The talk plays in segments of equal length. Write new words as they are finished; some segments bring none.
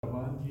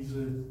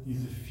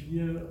diese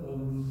vier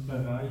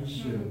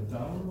Bereiche,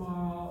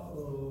 Dharma.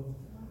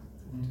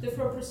 The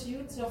four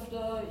pursuits of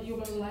the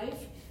human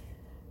life,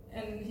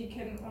 and he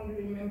can only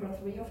remember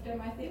three of them,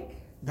 I think.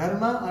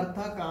 Dharma,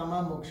 Artha,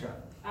 Kama, Moksha.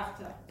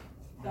 Artha.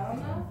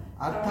 Dharma.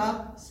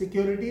 Artha,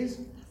 securities.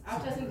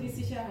 Artha sind die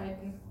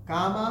Sicherheiten.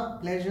 Kama,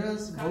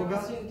 pleasures, Kama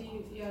Bhoga. sind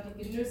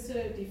die Genüsse,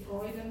 die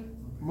Freuden.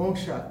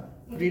 Moksha,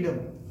 freedom.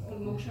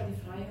 Und Moksha, die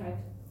Freiheit.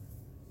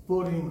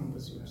 Four human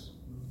pursuits.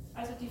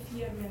 Also die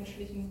vier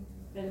menschlichen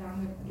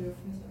Belange,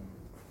 Bedürfnisse.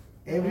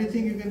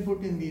 Everything you can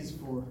put in these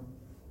four.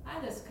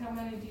 Alles kann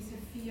man in diese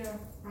vier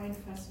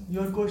reinfassen.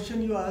 Your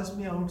question you asked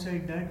me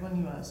outside, that one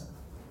you asked.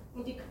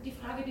 Und die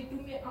Frage, die du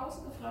mir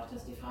außen gefragt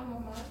hast, die Frage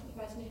nochmal, ich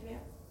weiß nicht mehr.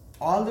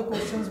 All the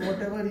questions,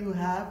 whatever you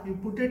have, you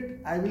put it.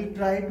 I will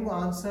try to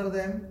answer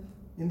them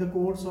in the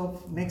course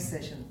of next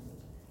session.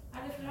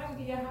 Alle Fragen,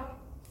 die ihr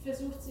habt,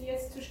 versucht sie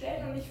jetzt zu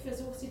stellen und ich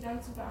versuche sie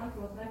dann zu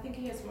beantworten. I think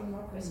he has one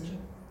more question.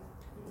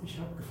 Ich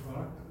habe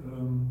gefragt,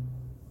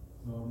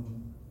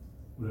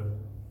 oder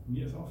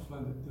mir ist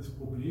aufgefallen, das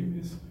Problem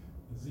ist,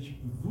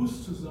 sich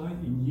bewusst zu sein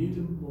in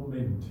jedem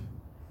Moment.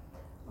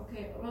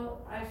 Okay, well,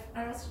 I've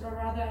asked, or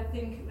rather I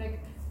think, like,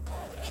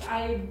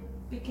 I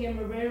became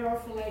aware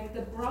of, like,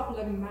 the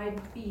problem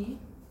might be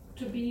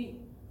to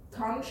be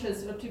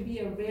conscious or to be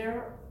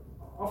aware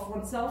of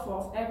oneself or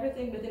of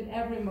everything within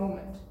every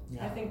moment.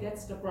 Yeah. I think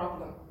that's the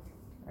problem.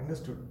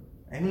 Understood.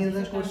 Any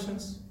other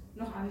questions?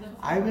 Noch andere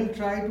Fragen? I will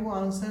try to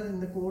answer in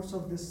the course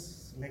of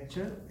this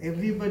lecture.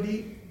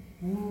 Everybody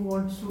who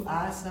wants to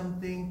ask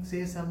something,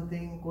 say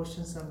something,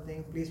 question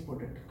something, please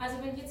put it. Also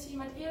wenn jetzt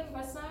jemand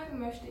irgendwas sagen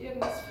möchte,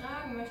 irgendwas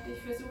fragen möchte, ich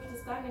versuche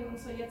das dann in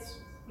unserer jetzt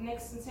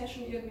nächsten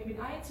Session irgendwie mit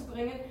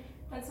einzubringen,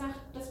 dann sagt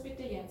das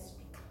bitte jetzt.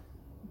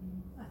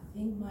 I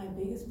think my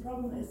biggest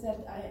problem is that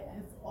I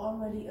have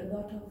already a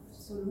lot of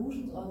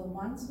solutions, or the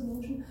one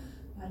solution,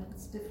 but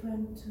it's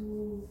different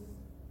to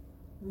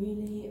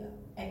really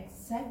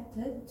accept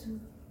it,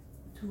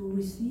 to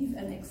receive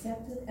and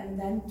accept it, and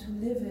then to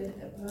live it.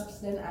 Perhaps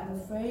then I'm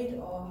afraid,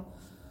 or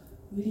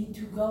really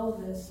to go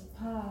this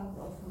path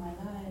of my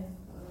life.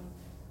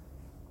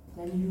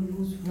 Then you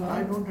lose friends. No,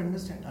 I don't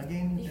understand.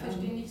 Again, Ich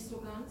verstehe nicht so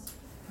ganz.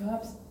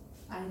 Perhaps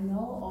I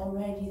know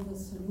already the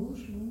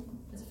solution.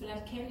 Also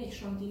vielleicht kenne ich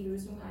schon die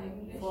Lösung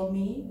eigentlich. For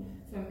me.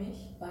 Für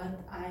mich. But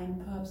I'm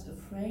perhaps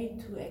afraid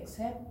to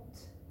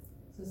accept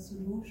the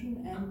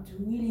solution and to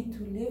really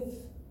to live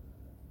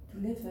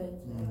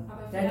it.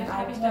 Aber Then vielleicht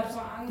habe I ich perhaps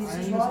davor Angst.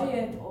 destroy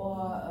it,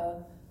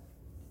 or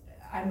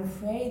I'm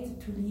afraid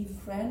to leave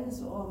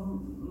friends or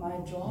my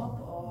job,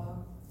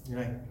 or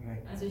right.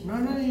 Also ich No,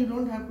 you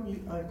don't have to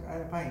leave.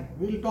 Fine.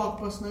 We'll talk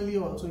personally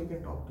also. You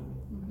can talk to me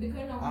Wir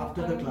können auch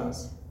after noch the dann,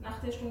 class. nach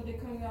der Stunde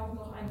können wir auch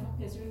noch einfach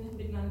persönlich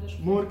miteinander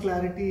sprechen. More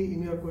clarity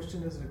in your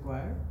question is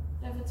required.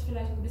 Da wird es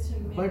vielleicht ein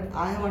bisschen mehr. But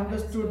I have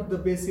understood the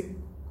basic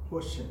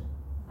question.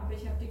 Aber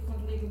ich habe die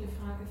grundlegende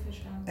Frage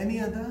verstanden.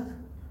 Any other?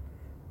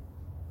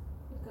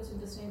 It goes in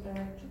the same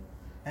direction.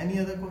 Any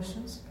other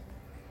questions?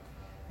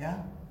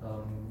 Yeah?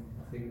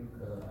 I think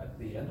at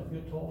the end of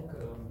your talk,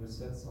 you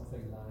said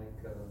something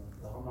like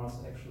Dharma is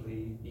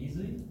actually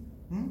easy.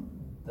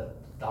 That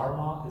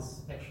Dharma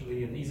is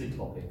actually an easy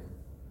topic.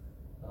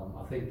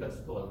 I think that's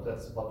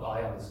what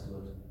I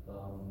understood.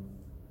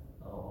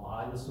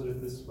 I understood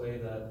it this way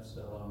that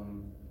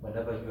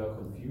whenever you are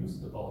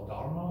confused about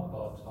Dharma,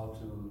 about how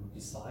to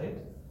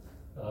decide,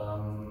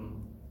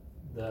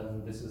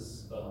 then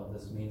this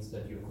means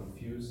that you're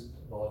confused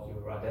about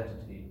your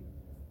identity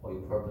or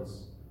your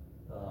purpose.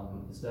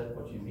 Is that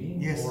what you mean?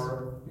 Yes.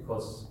 Or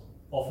because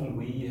often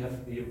we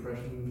have the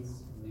impression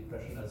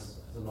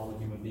as a normal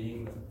human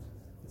being that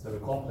it's very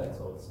complex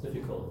or it's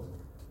difficult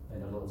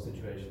in a lot of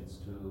situations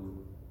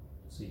to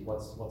see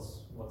what's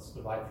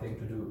the right thing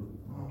to do,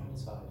 to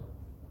decide.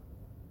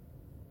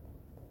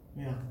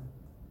 Yeah,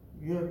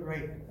 you're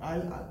right.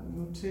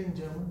 You'd say in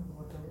German,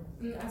 whatever.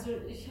 Also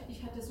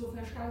ich hatte so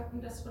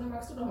verstanden, dass, oder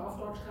magst du doch mal auf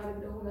Deutsch gerade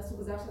wiederholen, dass du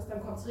gesagt hast,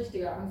 dann kommt es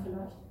richtiger an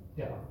vielleicht.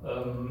 Ja,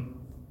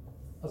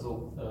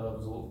 also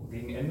so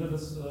gegen Ende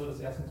des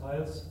ersten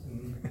Teils,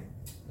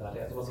 da hat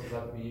er sowas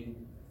gesagt wie,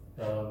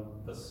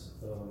 dass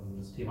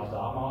das Thema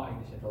Dharma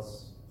eigentlich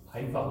etwas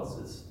Einfaches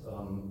ist.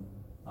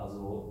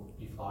 Also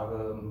die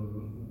Frage,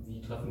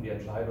 wie treffen wir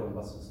Entscheidungen,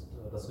 was ist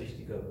das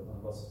Richtige,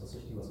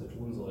 was wir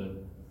tun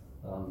sollen.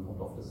 Und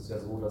oft ist es ja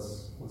so,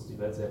 dass uns die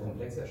Welt sehr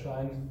komplex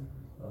erscheint,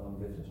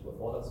 wir vielleicht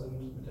überfordert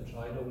sind mit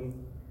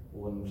Entscheidungen.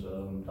 Und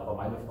da war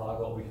meine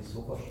Frage, ob ich es so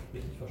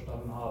richtig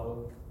verstanden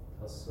habe,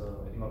 dass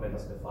immer wenn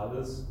das der Fall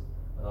ist,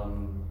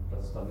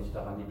 dass es dann nicht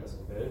daran liegt, dass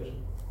die Welt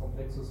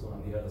komplex ist,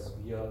 sondern eher, dass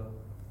wir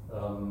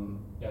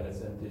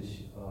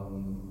letztendlich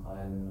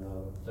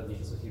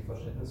nicht das richtige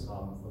Verständnis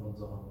haben von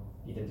unserer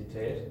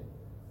Identität,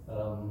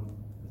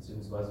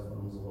 beziehungsweise von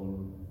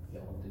unserem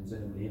und dem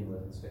Sinn im Leben oder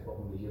dem Zweck,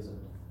 warum wir hier sind.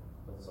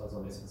 Dass es also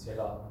ein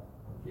essentieller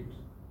Konflikt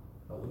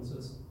bei uns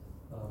ist.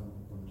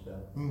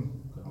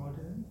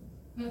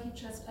 No, I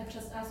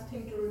just asked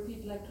him to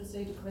repeat, like to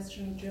say the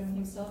question in German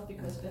himself,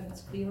 because then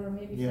it's clearer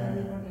maybe for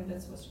everyone, and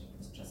that's what he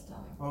was just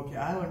telling. Okay,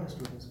 I have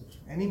understood this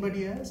question.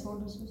 Anybody else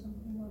want to say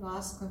something?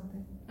 ask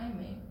something? I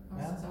may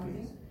ask Yeah,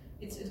 something.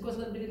 please. It goes a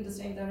little bit in the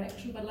same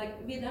direction, but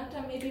like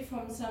Vedanta, maybe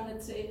from some,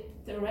 let's say,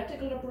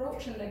 theoretical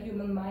approach, and like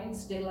human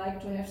minds, they like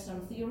to have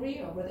some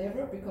theory or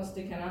whatever because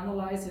they can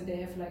analyze and they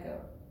have like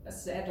a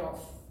set of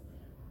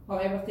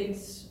however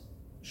things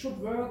should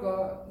work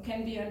or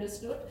can be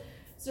understood.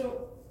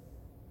 So,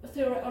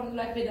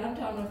 like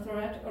Vedanta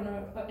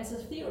as a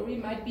theory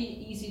might be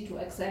easy to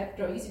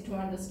accept or easy to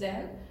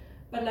understand,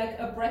 but like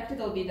a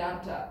practical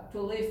Vedanta to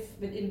live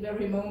within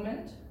very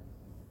moment,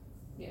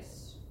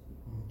 yes.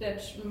 That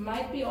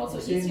might be also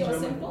Say in easy or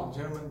German, simple,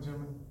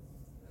 German.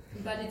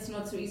 but it's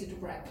not so easy to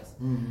practice.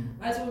 Mhm.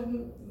 Also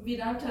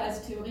Vedanta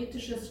als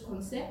theoretisches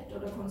Konzept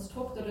oder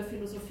Konstrukt oder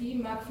Philosophie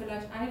mag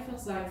vielleicht einfach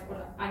sein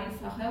oder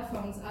einfacher für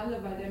uns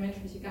alle, weil der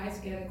menschliche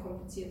Geist gerne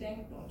kompliziert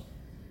denkt und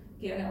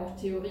gerne auch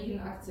Theorien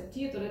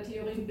akzeptiert oder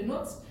Theorien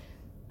benutzt.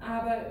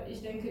 Aber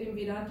ich denke, im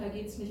Vedanta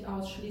geht es nicht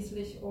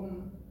ausschließlich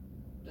um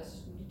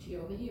die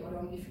Theorie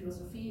oder um die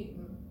Philosophie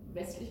im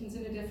westlichen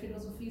Sinne der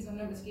Philosophie,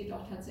 sondern es geht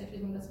auch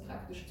tatsächlich um das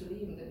praktisch zu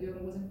leben, denn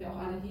irgendwo sind wir auch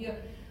alle hier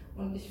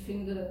und ich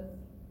finde,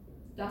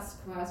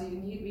 das quasi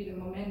in jedem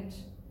Moment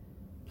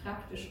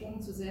praktisch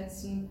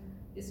umzusetzen,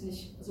 ist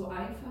nicht so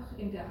einfach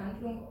in der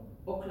Handlung,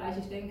 obgleich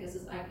ich denke, es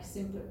ist eigentlich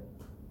simpel.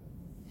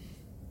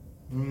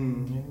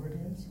 Anybody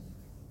else?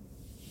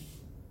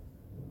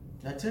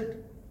 That's it?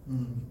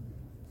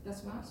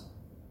 Das war's.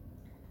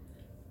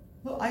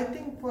 No, I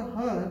think for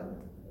her,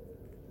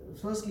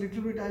 first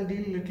little bit I'll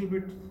deal little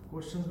bit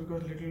questions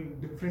because little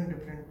different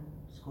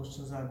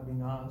questions are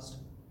being asked.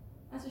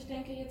 Also ich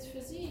denke jetzt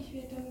für Sie, ich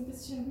werde dann ein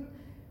bisschen,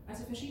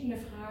 also verschiedene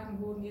Fragen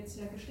wurden jetzt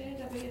ja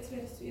gestellt, aber jetzt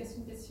werde ich zuerst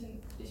ein bisschen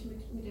dich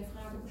mit der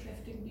Frage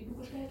beschäftigen, die du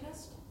gestellt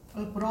hast.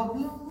 A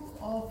problem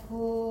of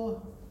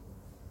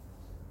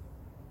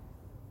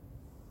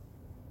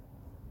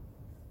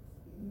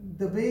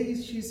the way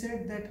she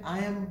said that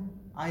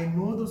I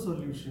know the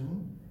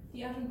solution,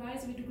 Die Art und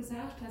Weise, wie du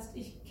gesagt hast,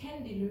 ich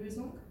kenne die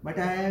Lösung, but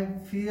I have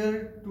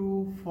fear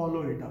to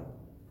follow it up.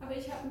 aber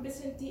ich habe ein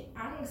bisschen die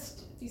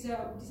Angst,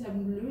 dieser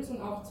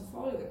Lösung auch zu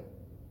folgen.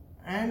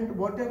 And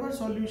whatever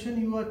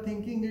solution you are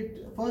thinking,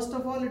 first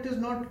of all, it is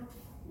not,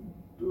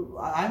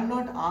 I'm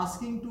not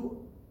asking to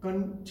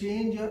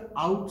change your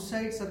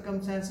outside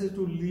circumstances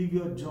to leave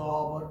your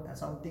job or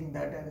something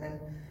that, and then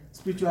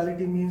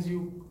spirituality means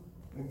you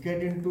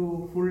get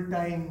into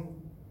full-time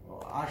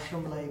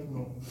ashram life.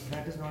 No,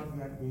 that is not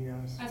what we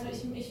ask. Also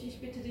ich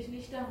bitte dich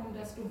nicht darum,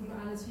 dass du nun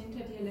alles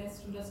hinter dir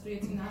lässt und dass du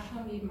jetzt in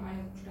Ashram-Leben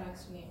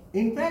einsteigst. Nee.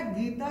 In fact,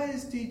 Gita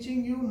is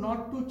teaching you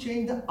not to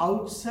change the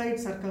outside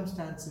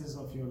circumstances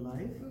of your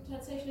life. Und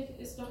tatsächlich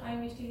ist doch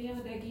eigentlich die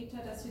Lehre der Gita,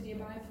 dass sie dir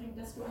beibringt,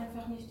 dass du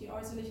einfach nicht die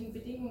äußerlichen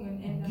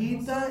Bedingungen ändern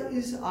Gita musst.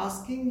 is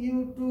asking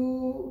you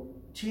to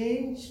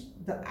change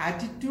the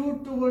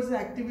attitude towards the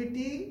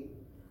activity.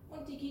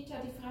 Und die Gita,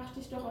 die fragt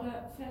dich doch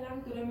oder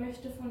verlangt oder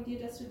möchte von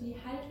dir, dass du die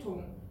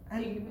Haltung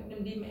gegenüber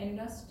dem Leben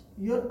änderst.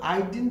 Your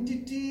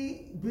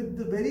identity, with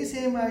the very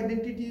same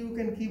identity, you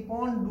can keep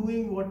on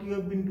doing what you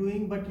have been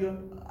doing, but your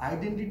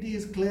identity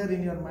is clear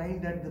in your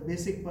mind that the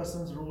basic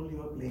person's role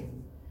you are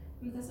playing.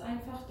 Und dass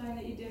einfach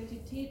deine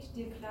Identität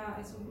dir klar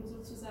ist und du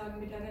sozusagen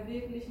mit deiner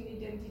wirklichen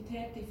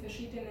Identität die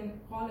verschiedenen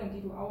Rollen,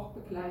 die du auch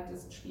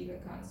begleitest, spielen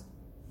kannst.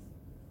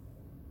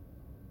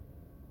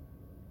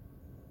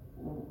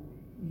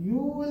 You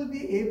will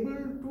be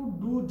able to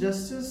do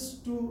justice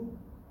to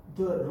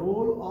the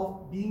role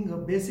of being a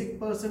basic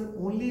person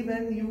only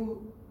when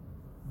you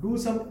do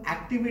some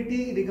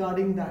activity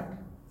regarding that.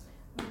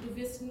 Und du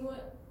wirst nur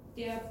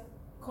der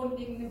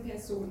grundlegenden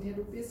Person, der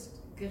du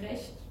bist,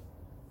 gerecht,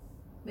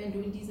 wenn du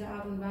in dieser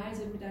Art und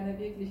Weise mit deiner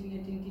wirklichen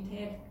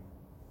Identität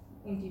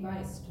die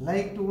weißt.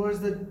 Like towards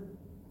the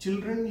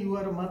children, you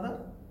are a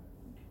mother.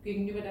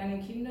 Gegenüber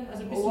deinen Kindern,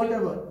 also bist Or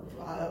whatever,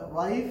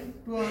 wife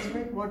to a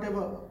husband,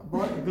 whatever,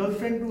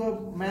 girlfriend to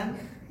a man,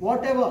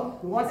 whatever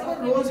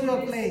roles you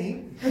are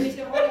playing.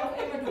 Welche Rolle auch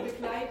immer du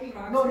begleiten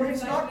magst. No,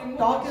 it's not.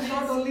 Talk is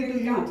not only to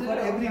you, for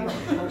everyone.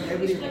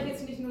 Ich spreche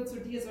jetzt nicht nur zu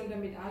dir, sondern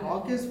mit allen.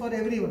 Talk is for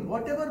everyone.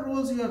 Whatever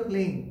roles you are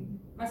playing.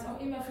 Was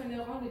auch immer für eine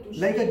Rolle du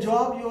Like a spielst.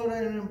 job, you are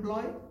an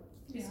employee.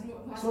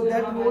 So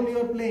that role you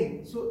are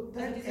playing. So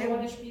that diese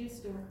Rolle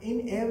spielst du.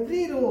 in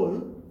every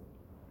role,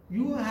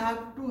 you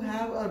have to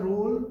have a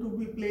role to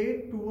be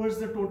played towards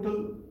the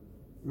total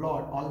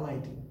Lord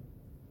Almighty.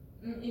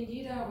 In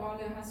jeder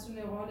Rolle hast du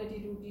eine Rolle,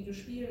 die du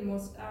spielen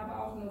musst,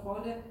 aber auch eine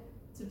Rolle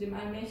zu dem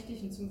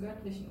Allmächtigen, zum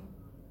Göttlichen.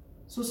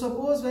 So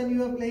suppose when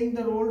you are playing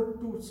the role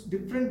to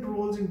different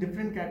roles in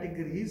different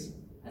categories.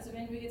 Also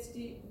wenn du jetzt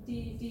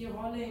die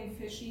Rolle in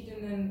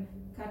verschiedenen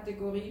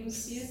Kategorien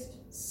spielst.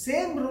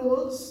 Same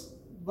roles,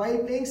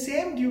 while playing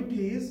same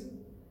duties.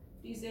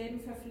 Dieselben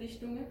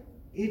Verpflichtungen.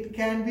 It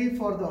can be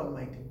for the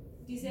Almighty.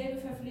 Dieselbe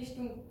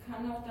Verpflichtung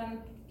kann auch dann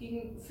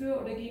für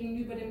oder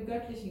gegenüber dem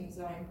Göttlichen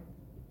sein.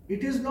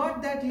 It is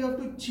not that you have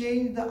to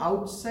change the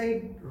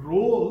outside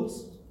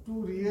roles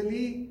to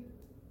really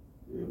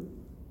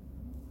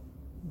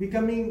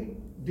becoming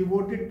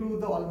devoted to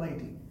the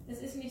Almighty.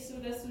 Es ist nicht so,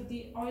 dass du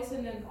die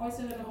äußeren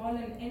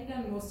Rollen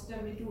ändern musst,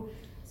 damit du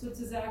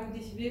sozusagen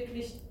dich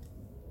wirklich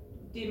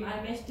dem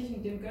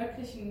Allmächtigen, dem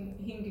Göttlichen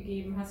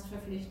hingegeben hast,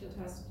 verpflichtet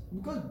hast.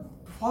 Because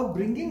for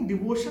bringing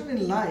devotion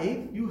in life,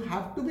 you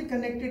have to be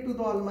connected to the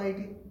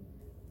Almighty.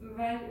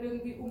 Weil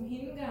irgendwie um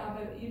Hingabe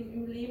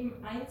im Leben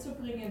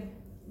einzubringen,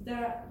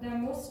 da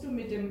musst du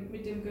mit dem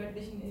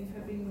Göttlichen in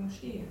Verbindung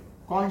stehen.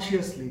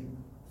 Consciously.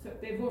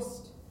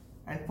 Bewusst.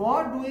 And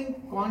for doing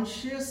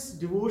conscious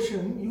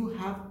devotion, you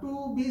have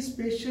to be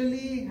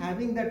specially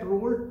having that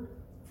role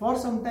for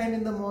some time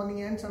in the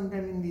morning and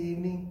sometime in the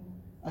evening,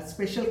 a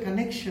special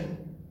connection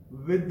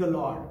with the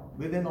Lord,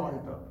 with an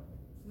altar.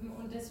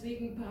 Und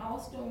deswegen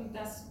brauchst du, um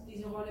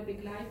diese Rolle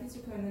begleiten zu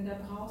können, da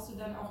brauchst du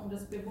dann auch, um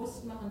das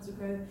bewusst machen zu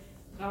können,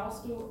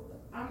 brauchst du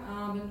am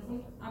Abend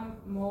und am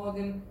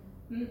Morgen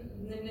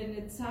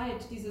eine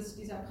Zeit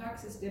dieser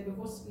Praxis der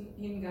bewussten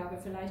Hingabe,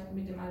 vielleicht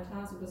mit dem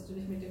Altar, sodass du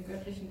dich mit dem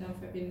Göttlichen dann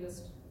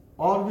verbindest.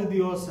 Or with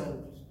yourself,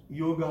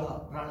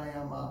 yoga,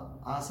 pranayama,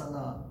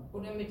 asana.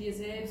 Oder mit dir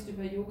selbst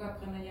über Yoga,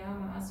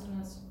 Pranayama,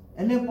 Asanas.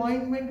 An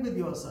appointment with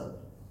yourself.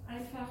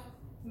 Einfach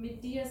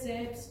mit dir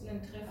selbst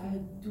ein Treffen.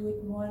 I do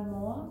it more and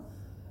more.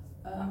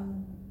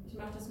 Ich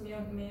mache das mehr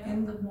und mehr.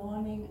 In the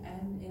morning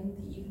and in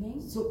the evening.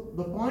 So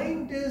the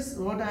point is,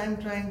 what I am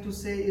trying to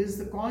say is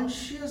the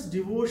conscious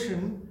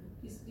devotion.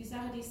 Die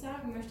Sache, die ich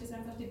sagen möchte, ist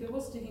einfach die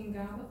bewusste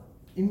Hingabe.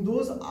 In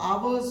those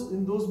hours,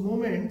 in those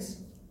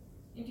moments,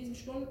 in diesen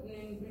Stunden,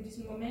 in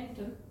diesen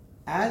Momenten,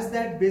 as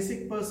that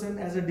basic person,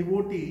 as a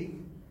devotee,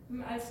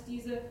 als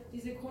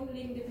diese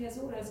grundlegende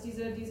Person, als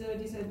dieser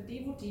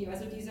Devotee,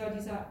 also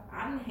dieser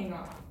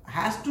Anhänger,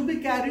 has to be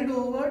carried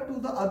over to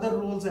the other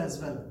roles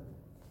as well.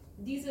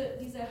 Diese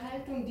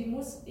Haltung, die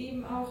muss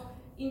eben auch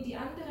in die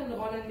anderen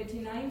Rollen mit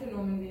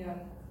hineingenommen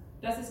werden.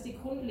 Das ist die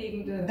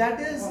grundlegende That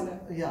is, Rolle.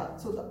 yeah.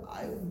 So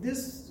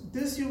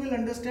this you will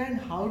understand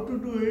how to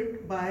do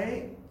it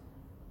by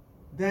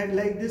that.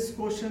 Like this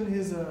question,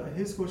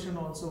 his question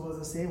also was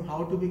the same.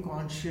 How to be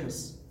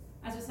conscious.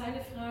 Also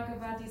seine Frage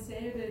war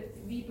dieselbe,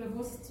 wie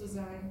bewusst zu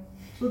sein.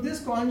 So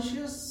this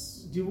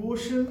conscious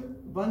devotion,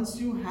 once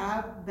you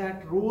have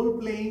that role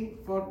playing,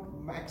 for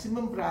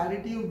maximum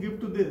priority you give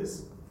to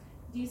this.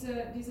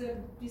 Diese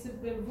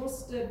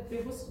bewusste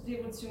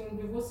Devotion,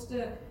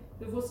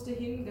 bewusste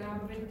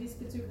Hingabe, wenn du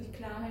diesbezüglich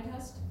Klarheit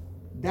hast,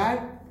 that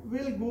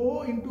will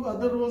go into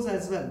other roles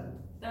as well.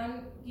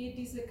 Dann geht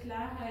diese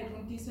Klarheit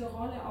und diese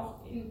Rolle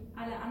auch in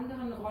alle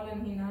anderen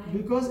Rollen hinein.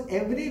 Because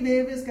every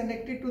wave is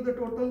connected to the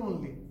total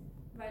only.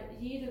 Weil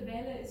jede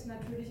Welle ist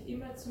natürlich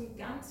immer zum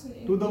Ganzen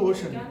in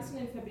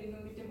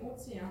Verbindung mit dem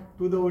Ozean.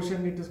 To the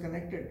ocean it is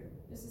connected.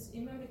 Es ist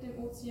immer mit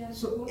dem Ozean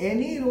So verbunden.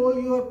 any role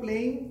you are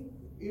playing,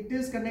 it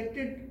is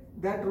connected.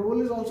 That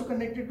role is also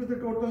connected to the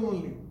total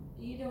only.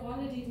 Jede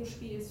Rolle, die du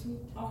spielst,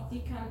 auch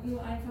die kann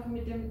nur einfach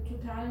mit dem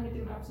Totalen, mit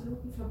dem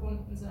Absoluten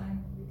verbunden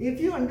sein. If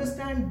you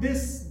understand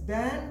this,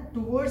 then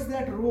towards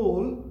that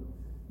role,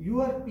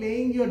 you are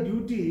playing your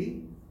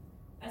duty.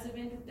 Also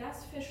wenn du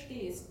das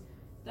verstehst,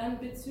 dann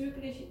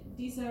bezüglich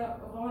dieser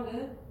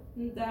Rolle,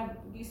 da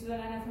gehst du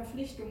dann einer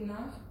Verpflichtung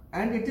nach.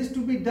 And it is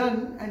to be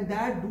done, and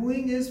that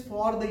doing is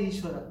for the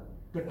Ishvara,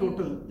 the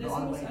total, the Das muss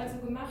Almighty. also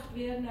gemacht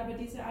werden, aber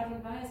diese Art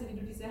und Weise, wie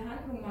du diese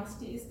Handlung machst,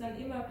 die ist dann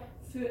immer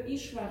für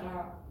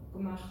Ishvara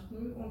gemacht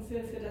und für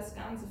das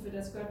Ganze, für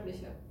das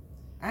Göttliche.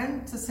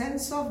 And the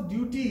sense of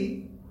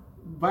duty,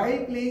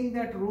 by playing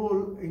that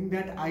role, in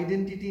that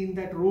identity, in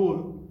that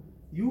role,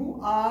 you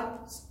are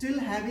still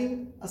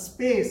having a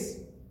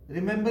space,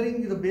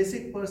 remembering the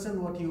basic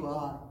person what you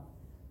are.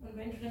 Und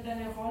wenn du dann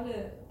deine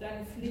Rolle,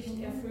 deine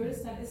Pflicht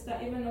erfüllst, dann ist da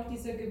immer noch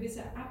dieser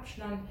gewisse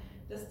Abstand,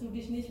 dass du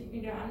dich nicht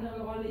in der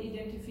anderen Rolle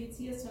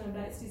identifizierst, sondern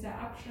da ist dieser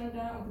Abstand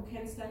da und du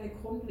kennst deine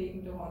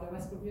grundlegende Rolle,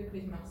 was du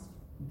wirklich machst.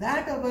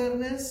 That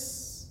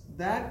awareness,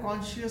 that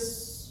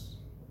conscious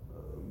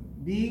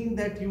being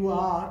that you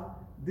are,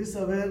 this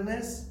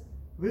awareness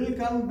will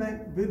come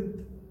back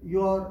with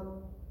your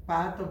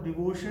path of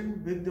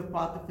devotion, with the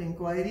path of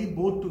inquiry,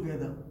 both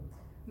together.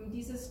 Und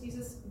dieses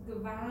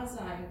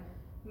Gewahrsein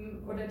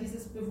oder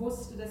dieses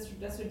Bewusste,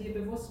 dass du dir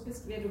bewusst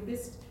bist, wer du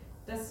bist,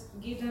 das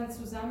geht dann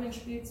zusammen,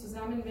 spielt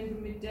zusammen, wenn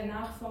du mit der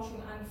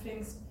Nachforschung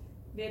anfängst,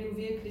 wer du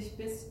wirklich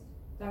bist,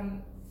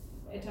 dann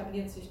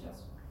etabliert sich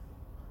das.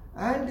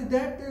 And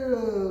that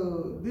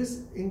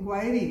this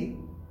inquiry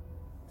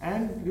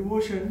and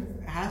devotion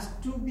has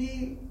to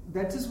be,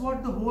 that is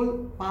what the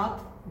whole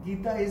path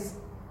Gita is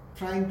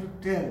trying to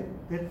tell,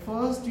 that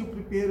first you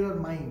prepare your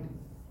mind.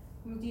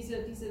 Und diese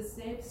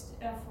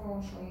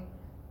Selbsterforschung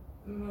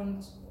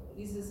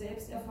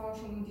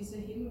und diese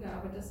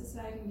Hingabe, das ist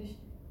eigentlich,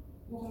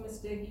 worum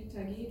es der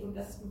Gita geht und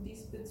dass du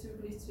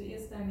diesbezüglich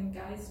zuerst deinen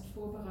Geist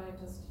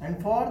vorbereitest.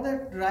 And for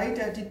that, right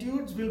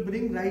attitudes will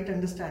bring right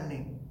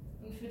understanding.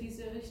 Und für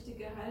diese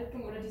richtige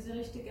Haltung,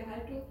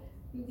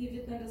 die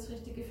wird dann das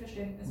richtige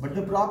Verständnis But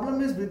the bringen.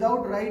 problem is,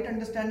 without right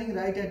understanding,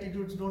 right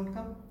attitudes don't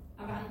come.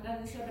 Aber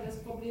das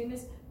Problem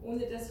ist,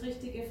 ohne das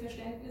richtige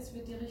Verständnis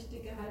wird die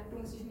richtige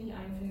Haltung sich nicht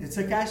einfinden. It's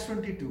a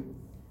catch-22.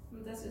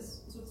 Und das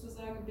ist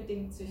sozusagen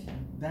bedingt sich.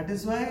 That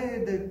is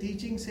why the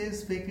teaching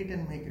says fake it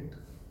and make it.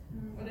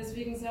 Und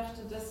deswegen sagt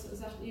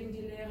eben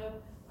die Lehre,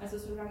 also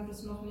solange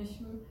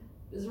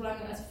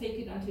als fake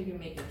it until you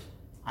make it.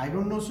 I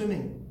don't know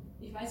swimming.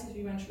 Ich weiß nicht,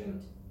 wie man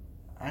schwimmt.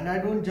 And I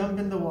don't jump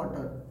in the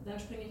water. Dann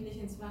springe ich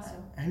nicht ins Wasser.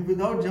 And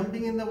without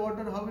jumping in the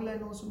water, how will I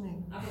know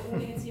swimming? Aber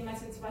ohne jetzt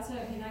jemals ins Wasser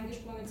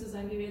hineingesprungen zu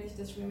sein, wie werde ich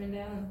das Schwimmen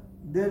lernen?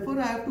 Therefore,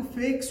 I have to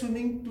fake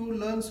swimming to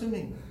learn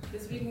swimming.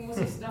 Deswegen muss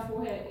ich es da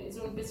vorher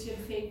so ein bisschen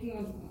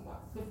faken,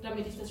 und,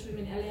 damit ich das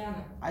Schwimmen erlerne.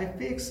 I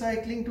fake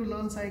cycling to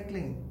learn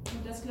cycling.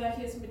 Und das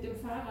Gleiche ist mit dem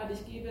Fahrrad.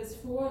 Ich gebe es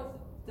vor,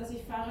 dass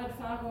ich Fahrrad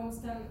fahre, um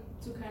es dann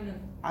zu können.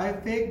 I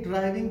fake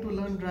driving to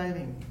learn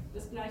driving.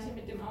 Das Gleiche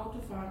mit dem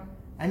Autofahren.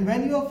 And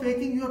when you are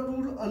faking, you are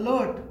too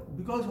alert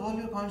because all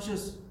you're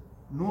conscious,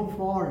 no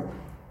fault.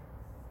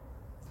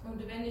 Und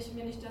wenn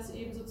ich das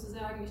eben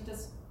sozusagen,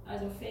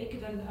 also fake,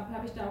 dann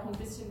habe ich da auch ein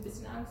bisschen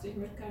Angst. Ich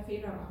möchte keinen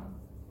Fehler machen.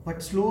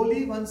 But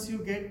slowly, once you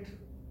get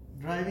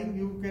driving,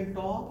 you can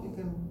talk.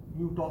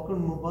 You talk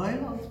on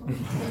mobile also.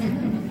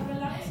 Aber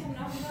langsam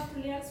nach und nach,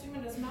 du lernst, wie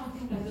man das macht,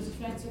 und dann wirst du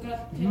vielleicht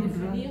sogar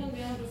telefonieren,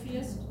 während du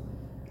fährst.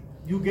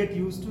 You get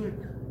used to it.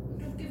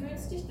 Du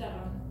gewöhnst dich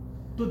daran.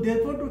 So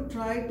therefore, to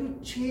try to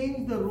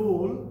change the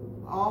role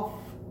of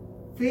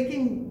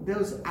faking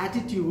those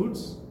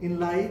attitudes in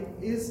life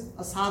is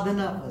a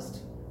sadhana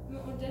first.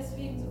 Und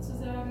deswegen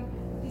sozusagen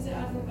diese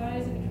Art und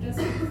Weise, wie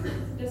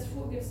du das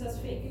vorgibst, das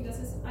Faking, das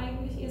ist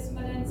eigentlich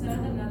erstmal dein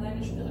Sadhana,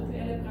 deine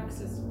spirituelle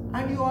Praxis.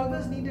 And you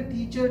always need a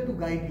teacher to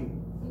guide you.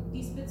 Und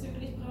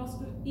diesbezüglich brauchst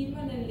du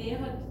immer einen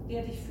Lehrer,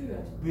 der dich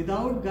führt.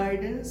 Without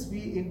guidance,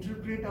 we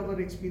interpret our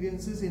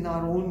experiences in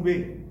our own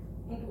way.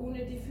 Und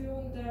ohne die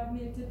Führung, da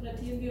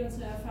interpretieren wir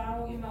unsere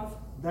Erfahrung immer auf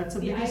That's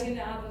the die biggest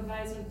eigene Art und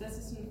Weise. Und das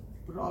ist ein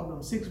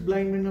problem. 6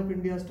 blind men of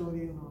India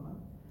story, you know. No?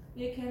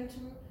 Wir kennen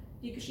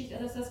die Geschichte,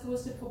 das ist das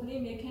größte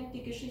Problem. Ihr kennt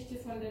die Geschichte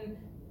von den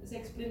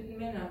 6 blinden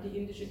Männern, die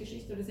indische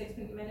Geschichte oder 6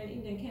 blinden Männer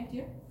in Indien, kennt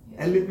ihr?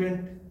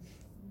 Elephant.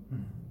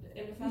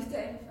 Elefant. Nicht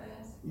der Elefant.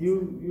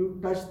 You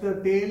touch the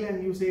tail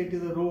and you say it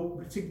is a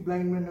rope. 6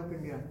 blind men of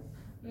India.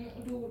 Du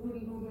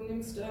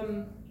nimmst,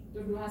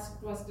 du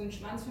hast den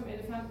Schwanz vom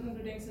Elefanten und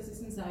du denkst, das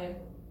ist ein Seil.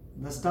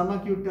 The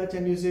stomach you touch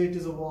and you say it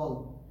is a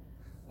wall.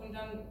 Und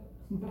dann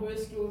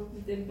berührst du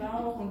den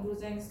Bauch und du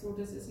denkst,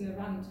 das ist eine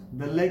Wand.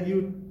 The leg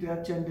you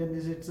touch and then you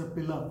say it's a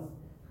pillar.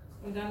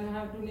 Und dann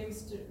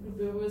du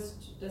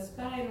berührst das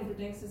Bein und du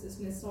denkst, das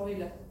ist eine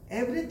Säule.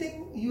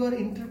 Everything you are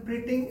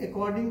interpreting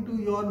according to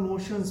your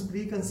notions,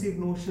 preconceived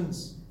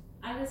notions.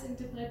 Alles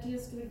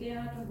interpretierst du in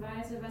der Art und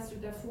Weise, was du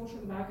davor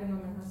schon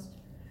wahrgenommen hast.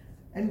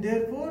 And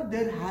therefore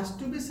there has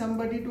to be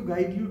somebody to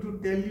guide you, to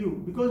tell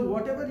you. Because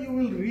whatever you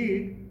will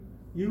read,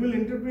 you will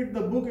interpret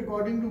the book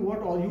according to what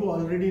all you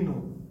already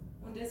know.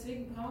 Und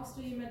deswegen brauchst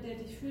du jemanden, der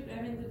dich führt,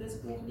 weil wenn du das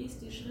Buch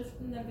liest, die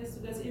Schriften, dann wirst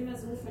du das immer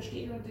so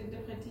verstehen und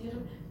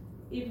interpretieren,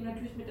 eben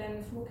natürlich mit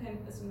deinen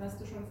Vorkenntnissen, was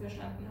du schon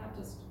verstanden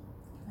hattest.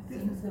 I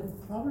think the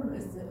problem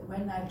is that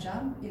when I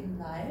jump in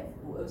life,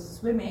 or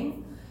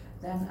swimming,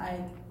 then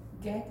I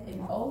get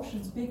in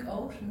oceans, big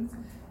oceans,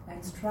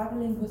 and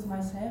struggling with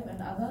myself and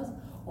others,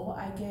 or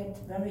I get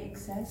very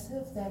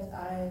excessive that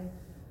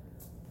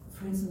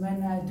for instance,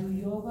 when I do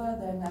yoga,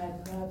 then I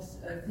perhaps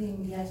think,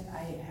 yes,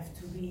 I have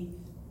to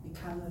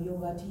become a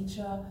yoga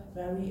teacher,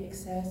 very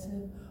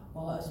excessive,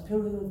 or a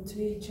spiritual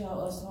teacher,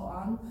 or so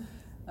on.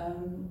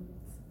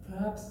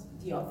 Perhaps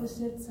the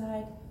opposite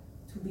side,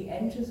 to be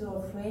anxious or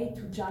afraid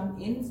to jump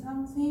in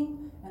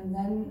something, and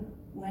then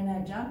when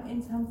I jump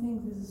in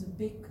something, this is a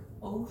big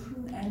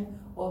ocean,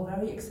 or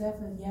very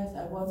excessive, yes,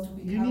 I want to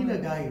become... You need a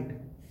guide.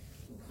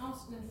 Du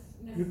brauchst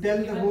eine You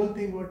tell the whole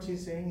thing what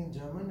she's saying in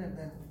German and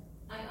then...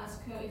 I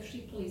ask her if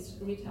she please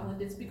retell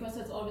it. It's because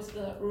that's always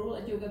the rule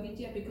at Yoga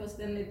Vidya, because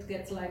then it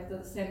gets like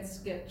the sense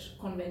gets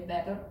conveyed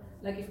better.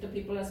 Like if the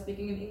people are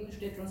speaking in English,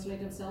 they translate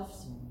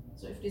themselves.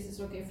 So if this is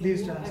okay for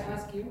Please you, translate. I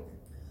ask you.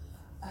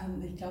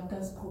 Ich glaube,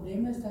 das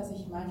Problem ist, dass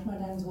ich manchmal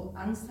dann so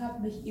Angst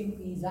habe, mich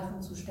irgendwie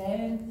Sachen zu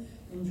stellen,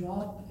 im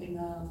Job, in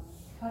einer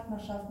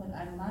Partnerschaft mit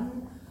einem Mann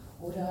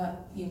oder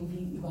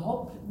irgendwie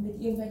überhaupt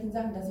mit irgendwelchen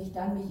Sachen, dass ich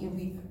dann mich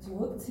irgendwie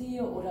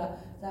zurückziehe oder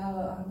sage,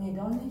 ach nee,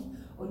 doch nicht.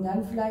 Und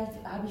dann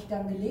vielleicht habe ich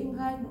dann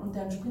Gelegenheiten und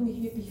dann springe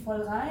ich wirklich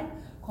voll rein,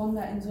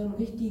 komme da in so einen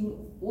richtigen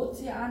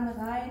Ozean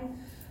rein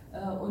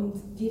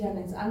und gehe dann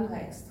ins andere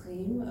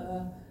Extrem.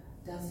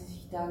 Dass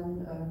ich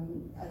dann,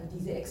 also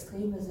diese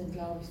Extreme sind,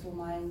 glaube ich, so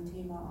mein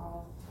Thema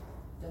auch.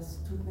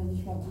 Das tut mir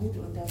nicht mehr gut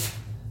und das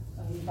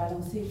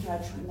balanciere ich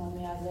halt schon immer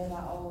mehr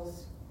selber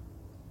aus.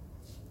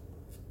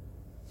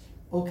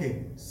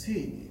 Okay,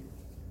 see,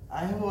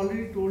 I have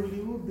already told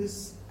you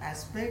this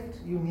aspect,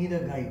 you need a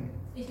guide.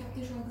 Ich habe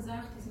dir schon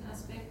gesagt, diesen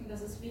Aspekten,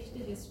 dass es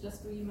wichtig ist,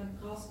 dass du jemanden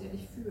brauchst, der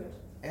dich führt.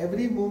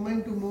 Every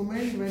moment to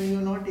moment when you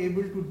are not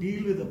able to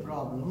deal with a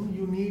problem,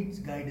 you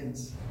need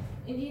guidance.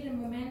 In jedem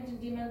Moment, in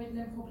dem man mit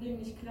einem Problem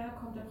nicht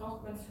klarkommt, da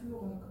braucht man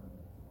Führung.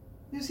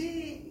 You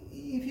see,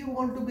 if you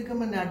want to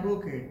become an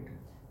advocate,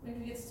 Wenn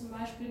du jetzt zum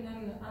Beispiel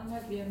ein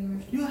Anwalt werden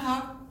möchtest, you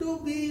have to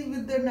be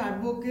with an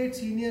advocate,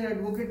 senior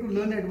advocate to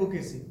learn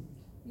advocacy.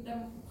 und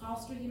dann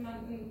brauchst du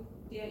jemanden,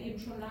 der eben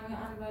schon lange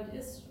Anwalt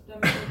ist,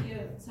 damit er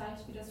dir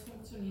zeigt, wie das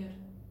funktioniert.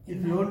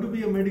 If you want to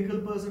be a medical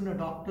person, a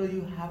doctor,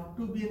 you have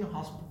to be in a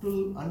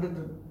hospital under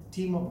the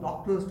team of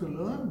doctors to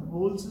learn the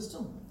whole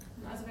system.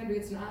 Ein Also wenn du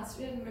jetzt ein Arzt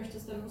werden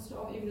möchtest, dann musst du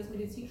auch eben das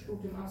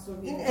Medizinstudium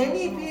absolvieren. In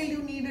any field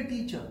you need a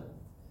teacher,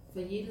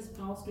 Für jedes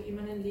brauchst du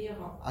immer einen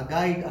Lehrer, a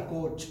guide, a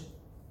coach.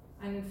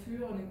 einen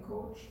Führer, einen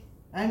Coach.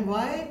 And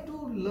why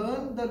to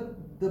learn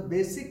the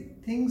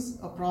basic things,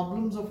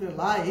 problems of your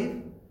life,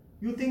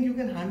 you think you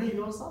can handle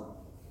yourself?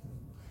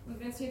 Und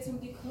wenn es jetzt um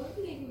die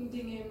grundlegenden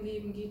Dinge im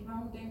Leben geht,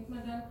 warum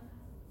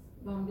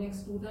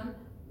denkst du dann,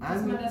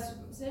 dass man das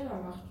selber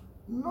macht?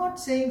 Not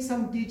saying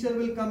some teacher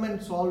will come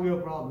and solve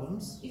your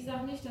problems. Ich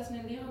sage nicht, dass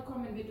ein Lehrer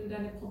kommen wird und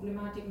deine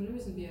Problematiken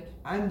lösen wird.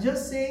 I'm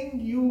just saying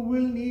you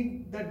will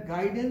need that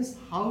guidance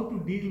how to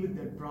deal with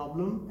that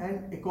problem,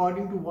 and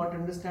according to what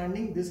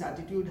understanding this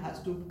attitude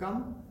has to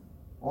come.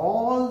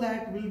 All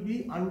that will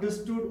be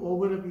understood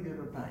over a period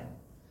of time.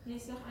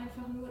 Ich sage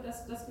einfach nur,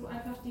 dass du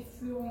einfach die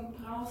Führung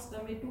brauchst,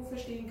 damit du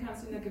verstehen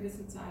kannst in einer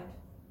gewissen Zeit.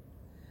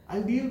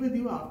 I'll deal with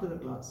you after the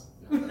class.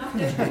 Nach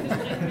der Stunde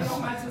sprechen wir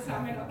nochmal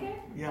zusammen, okay?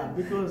 Yeah,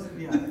 because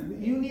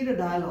you need a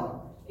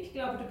dialogue. Ich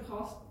glaube, du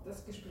brauchst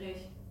das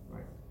Gespräch.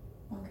 Right.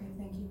 Okay,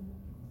 thank you.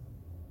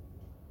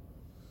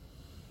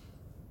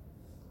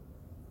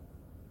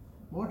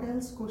 What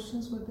else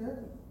questions were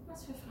there?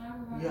 Was für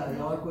Fragen waren Yeah, da?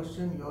 your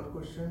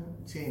question,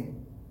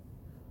 same.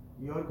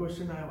 Your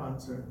question I have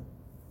answered.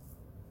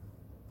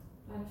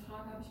 Deine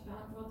Frage habe ich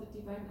beantwortet,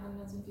 die beiden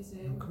anderen sind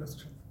dieselben.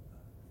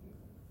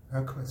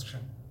 Her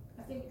question.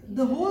 I think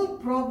The whole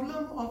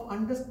problem of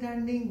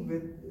understanding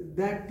with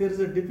that there is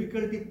a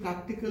difficulty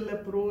practical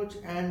approach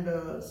and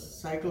a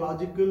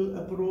psychological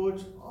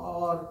approach,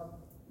 or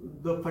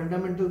the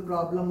fundamental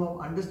problem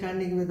of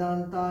understanding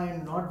Vedanta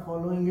and not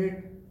following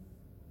it,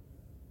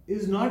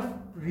 is not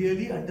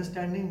really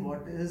understanding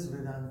what is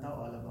Vedanta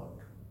all about.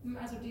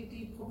 Also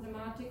die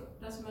Problematik,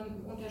 dass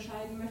man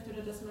unterscheiden möchte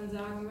oder dass man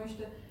sagen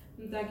möchte,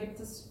 da gibt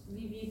es,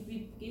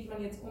 wie geht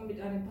man jetzt um mit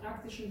einem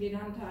praktischen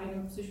Vedanta,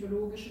 einem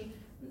psychologischen,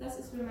 und das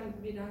ist, wenn man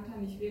Vedanta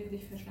nicht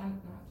wirklich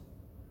verstanden hat.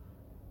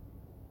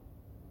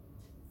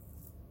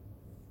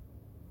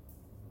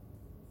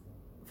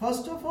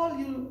 First of all,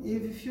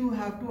 if you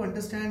have to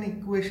understand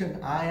equation,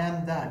 I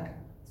am that.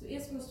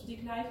 Zuerst musst du die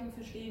Gleichung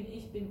verstehen,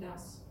 ich bin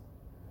das.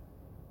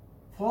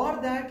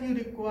 For that you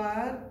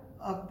require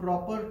a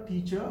proper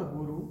teacher, a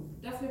guru.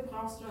 Dafür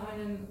brauchst du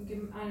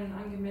einen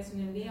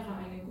angemessenen Lehrer,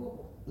 einen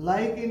Guru.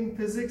 Like in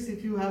physics,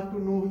 if you have to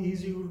know E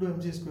is equal to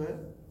mc square.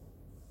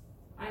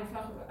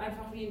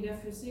 Einfach wie in der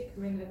Physik,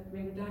 wenn du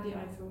da die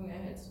Einführung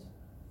erhältst.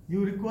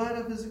 You require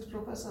a physics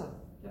professor.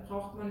 Da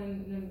braucht man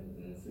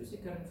einen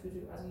Physiker,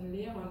 also einen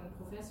Lehrer, einen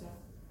Professor.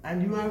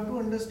 And you have to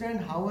understand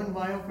how and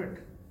why of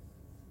it.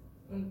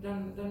 Und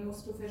dann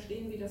musst du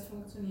verstehen, wie das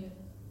funktioniert.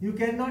 You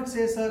cannot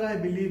say, sir, I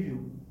believe you.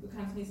 Du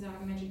kannst nicht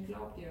sagen, Mensch, ich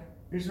glaub dir.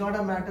 It's not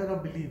a matter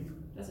of belief.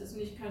 Das ist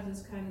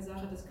keine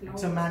Sache des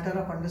Glaubens. It's a matter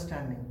of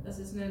understanding. Das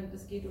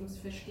geht ums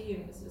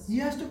Verstehen.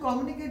 He has to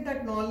communicate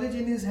that knowledge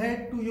in his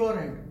head to your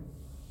head.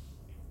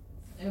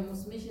 Er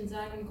muss mich in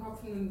seinem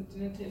Kopf einen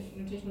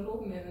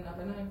Technologen nennen,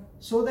 aber nein.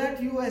 So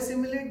that you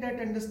assimilate that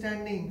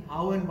understanding,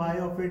 how and why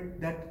of it,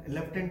 that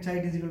left hand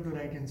side is equal to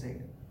right hand side.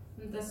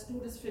 Und dass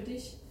du das für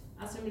dich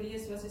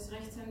assimilierst, was ist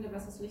Rechtshände,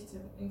 was ist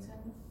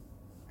Linkshände.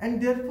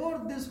 And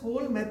therefore this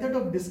whole method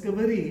of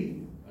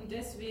discovery Und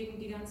deswegen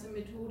die ganze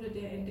Methode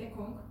der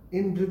Entdeckung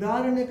in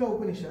Brihadaranyaka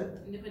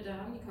Upanishad, in der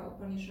Brihadaranyaka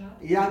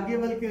Upanishad,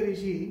 Yajnavalkya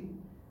Rishi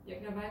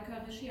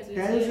Yajnavalkya Rishi, also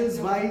tells his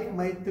der wife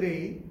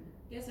Maitreyi,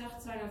 der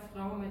sagt seiner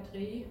Frau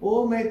Maitreyi,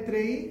 O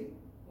Maitreyi,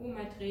 O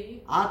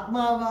Maitreyi,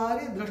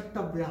 Atmavari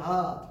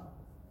drashtabhyaha.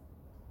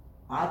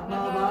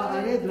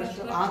 Atmavari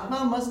drashtabhyaha.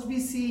 Atma must be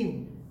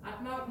seen.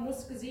 Atma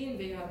muss gesehen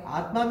werden.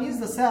 Atma means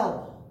the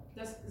self.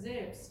 Das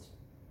Selbst,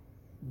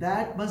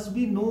 That must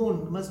be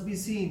known, must be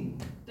seen.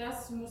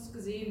 das muss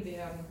gesehen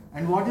werden.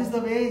 And what is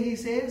the way he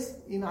says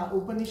in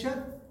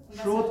Upanishad?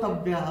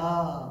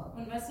 Shrotabhyaha.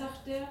 Und was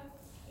sagt er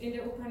in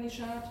der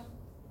Upanishad?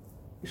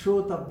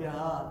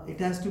 Shrotabhyaha. It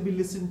has to be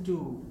listened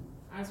to.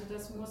 Also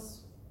das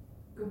muss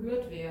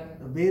gehört werden.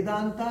 The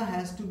Vedanta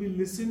has to be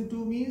listened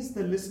to means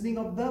the listening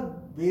of the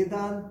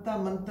Vedanta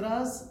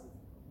mantras,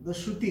 the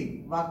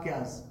Shruti,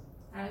 Vakyas.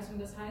 Also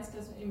das heißt,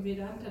 dass im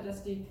Vedanta,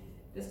 dass die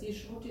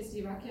Shrutis,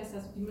 die Vakyas,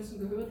 die müssen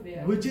gehört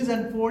werden. Which is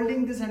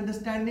unfolding this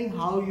understanding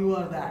how you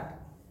are that.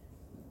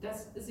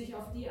 Dass sich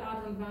auf die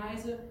Art und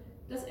Weise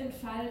das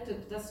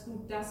entfaltet, dass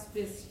du das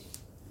bist.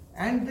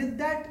 And with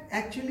that,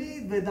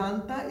 actually,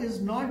 Vedanta is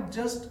not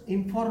just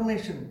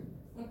information.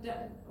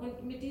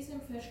 Und mit diesem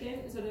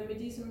Verständnis oder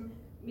mit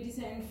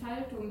dieser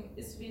Entfaltung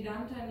ist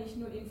Vedanta nicht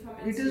nur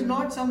Information. It is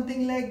not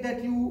something like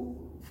that you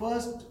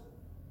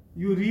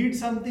read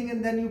something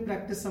and then you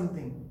practice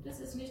something. Das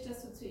ist nicht,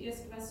 dass du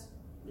zuerst was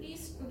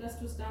liest und dass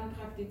du es dann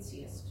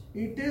praktizierst.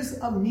 It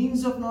is a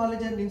means of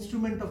knowledge and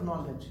instrument of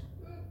knowledge.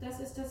 Das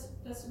ist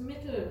das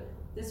Mittel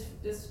des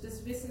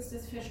Wissens,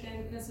 des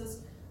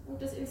Verständnisses und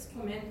das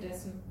Instrument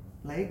dessen.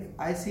 Like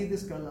I see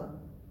this color,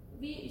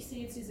 Wie ich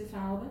sehe jetzt diese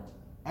Farbe,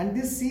 and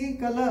this seeing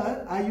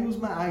color I use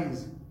my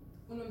eyes.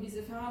 und um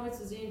diese Farbe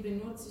zu sehen,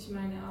 benutze ich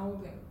meine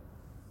Augen.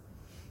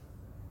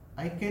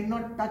 I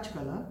cannot touch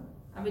color.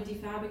 Aber die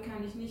Farbe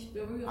kann ich nicht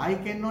berühren. I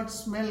cannot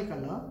smell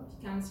color.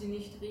 Ich kann sie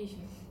nicht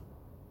riechen.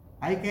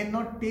 I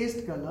cannot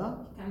taste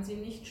color. Ich kann sie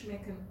nicht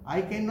schmecken.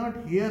 I cannot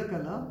hear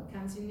color. Ich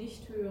kann sie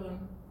nicht hören.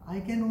 I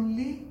can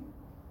only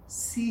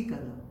see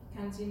color. Ich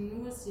kann sie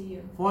nur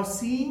sehen. For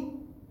seeing,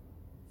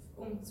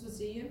 Um zu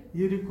sehen,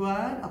 you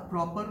require a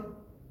proper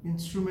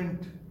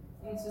instrument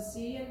um zu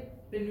sehen,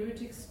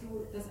 benötigst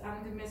du das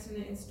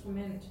angemessene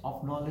Instrument.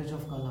 of knowledge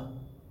of color.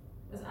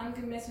 Das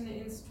angemessene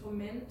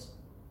Instrument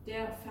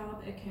der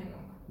Farberkennung.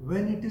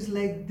 When it is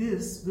like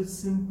this, with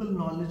simple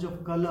knowledge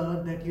of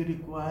color, that you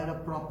require a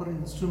proper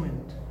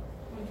instrument,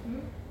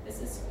 Und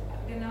es ist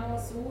genau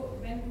so,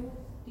 wenn du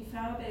die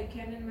Farbe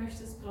erkennen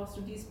möchtest, brauchst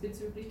du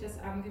diesbezüglich das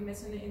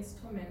angemessene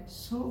Instrument.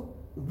 so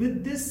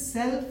with this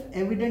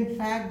self-evident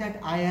fact that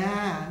I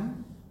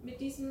am, Mit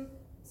diesem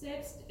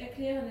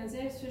selbsterklärenden,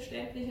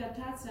 selbstverständlicher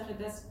Tatsache,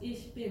 dass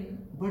ich bin,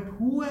 but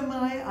who am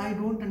I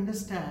don't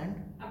understand.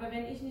 aber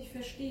wenn ich nicht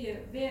verstehe,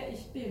 wer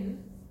ich bin,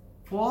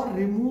 For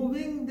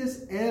removing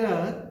this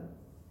error,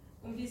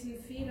 um diesen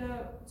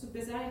Fehler zu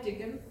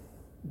beseitigen,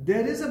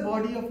 there is a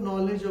body of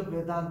knowledge of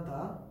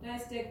Vedanta da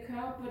ist der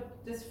Körper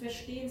des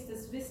Verstehens,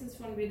 des Wissens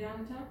von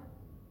Vedanta,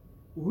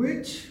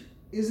 which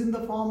is in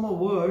the form of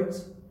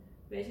words,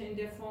 welcher in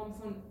der Form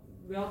von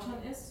Wörtern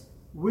ist,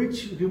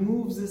 which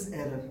removes this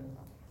error.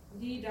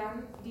 die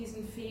dann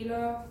diesen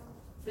Fehler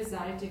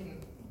beseitigen.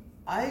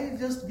 I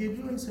just give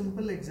you a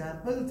simple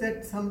example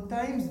that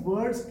sometimes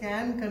words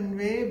can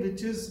convey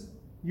which is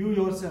you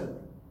yourself.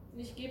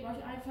 Ich gebe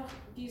euch einfach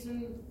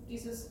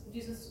dieses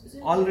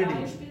simple Already.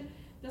 Beispiel,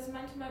 dass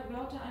manchmal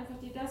Wörter einfach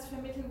dir das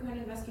vermitteln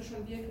können, was du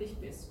schon wirklich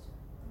bist.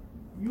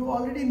 You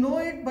already know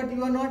it, but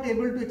you are not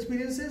able to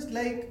experience it.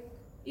 Like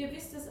Ihr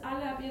wisst es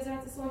alle, aber ihr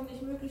sagt, es ist euch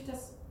nicht möglich,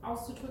 das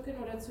auszudrücken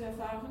oder zu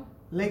erfahren.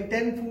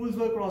 10 fools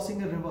were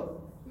crossing a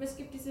river. Und es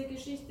gibt diese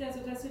Geschichte, also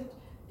das sind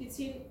die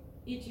 10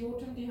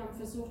 Idioten, die haben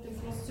versucht, den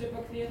Fluss zu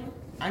überqueren.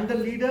 And the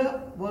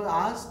leader was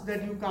asked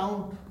that you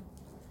count.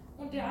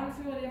 Und der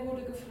Anführer, der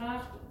wurde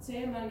gefragt,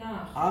 zähl mal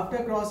nach.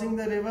 After crossing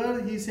the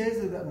river, he says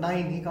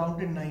 9. He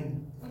counted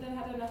 9. Und dann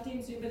hat er, nachdem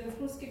sie über den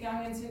Fluss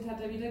gegangen sind, hat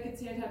er wieder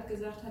gezählt, hat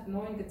gesagt, hat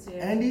 9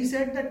 gezählt. And he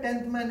said the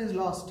 10th man is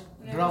lost,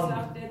 Und er hat drowned.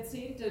 gesagt, der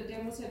 10.,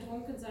 der muss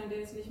ertrunken sein,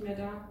 der ist nicht mehr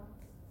da.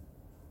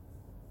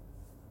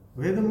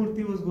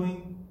 Vedamurti was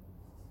going.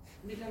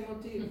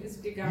 Vedamurti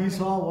ist He gegangen.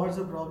 saw what's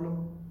the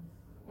problem.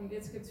 Und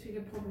jetzt gibt es viele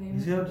He Probleme.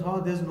 said, oh,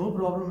 there's no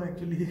problem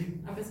actually.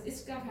 Aber es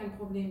ist gar kein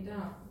Problem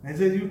da. I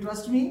said, you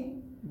trust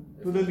me?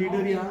 To the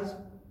leader he asked.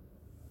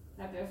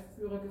 Hat der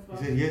Führer He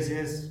gefragt. said,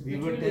 yes, we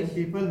were 10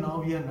 people,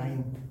 now we are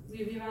 9.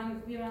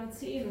 Wir waren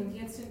 10 und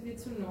jetzt sind wir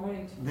zu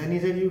 9. Then he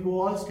said, you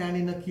go all stand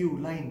in a queue,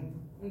 line.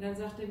 Und dann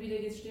sagt er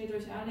wieder, jetzt stellt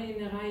euch alle in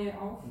eine Reihe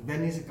auf.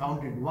 Then he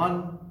counted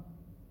 1,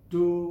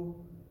 2,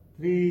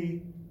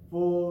 3,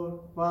 4,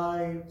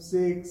 5,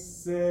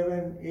 6,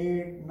 7,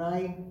 8,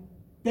 9,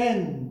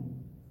 10.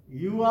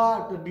 You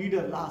are the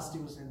leader, last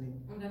you were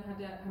standing. Und dann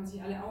haben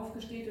sich alle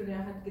aufgestellt und er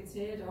hat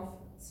gezählt auf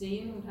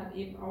 10 und hat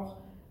eben auch,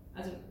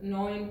 also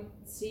 9,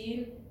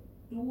 10.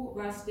 Du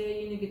warst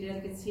derjenige, der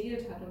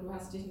gezählt hat und du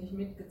hast dich nicht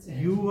mitgezählt.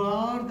 You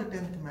are the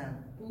 10th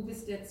man. Du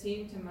bist der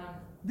 10.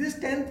 Mann. This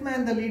 10th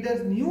man, the leader,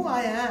 knew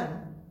I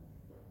am.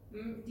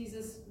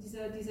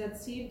 Dieser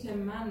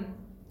 10. Mann,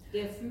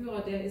 der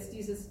Führer, der ist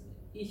dieses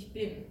Ich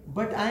bin.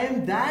 But I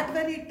am that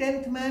very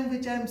 10th man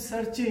which I am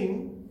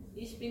searching.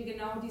 Ich bin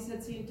genau dieser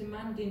 10.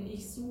 Mann, den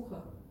ich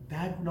suche.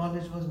 That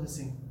knowledge was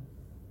missing.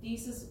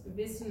 Dieses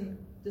Wissen,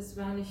 das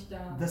war nicht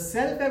da. The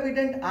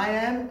self-evident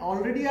I am,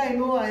 already I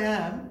know I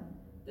am.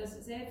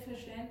 Das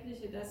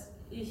Selbstverständliche, dass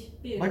ich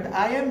bin. But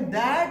I am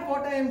that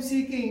what I am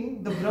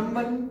seeking, the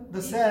Brahman, the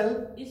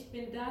self, Ich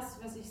bin das,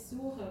 was ich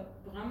suche.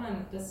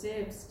 Brahman, das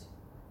Selbst.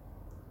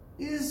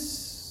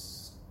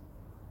 is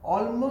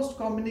almost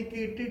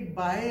communicated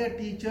by a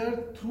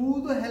teacher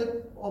through the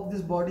help of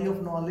this body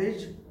of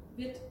knowledge.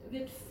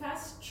 Wird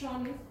fast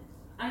schon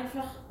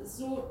einfach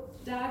so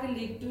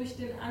dargelegt durch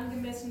den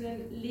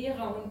angemessenen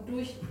Lehrer und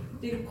durch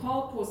den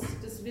Korpus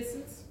des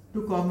Wissens.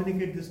 To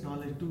communicate this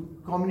knowledge, to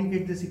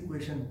communicate this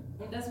equation.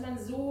 Und dass man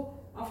so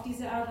auf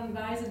diese Art und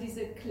Weise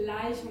diese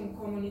Gleichung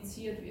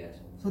kommuniziert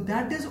wird. So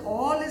that is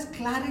all is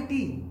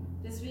clarity.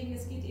 Deswegen,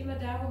 es geht immer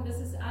darum, dass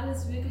es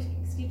alles wirklich,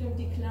 es geht um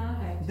die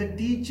Klarheit. The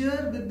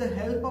teacher, with the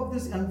help of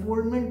this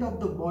unfoldment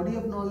of the body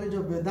of knowledge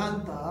of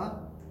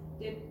Vedanta,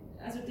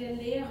 Der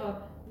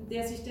Lehrer,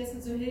 der sich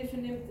dessen zur Hilfe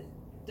nimmt,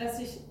 dass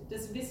sich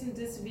das Wissen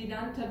des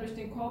Vedanta durch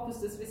den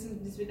Korpus des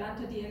Wissens des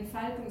Vedanta die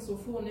Entfaltung so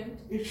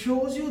vornimmt. it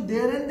shows you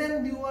there and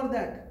then you are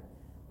that.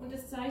 Und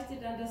es zeigt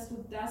dir dann, dass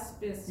du das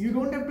bist. You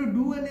don't have to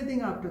do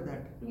anything after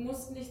that. Du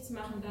musst nichts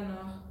machen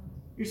danach.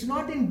 It's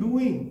not in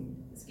doing,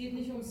 Es geht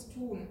nicht ums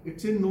Tun,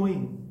 it's in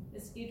knowing.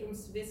 es geht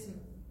ums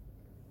Wissen.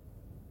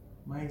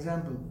 My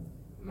example.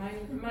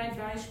 Mein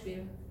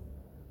Beispiel.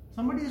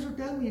 Somebody has to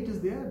tell me it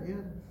is there,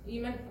 here.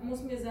 Jemand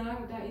muss mir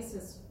sagen, da ist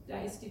es,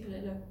 da ist die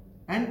Brille.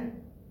 And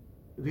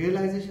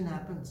realization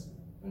happens.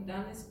 Und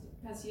dann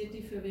passiert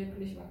die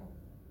Verwirklichung.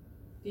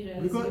 Die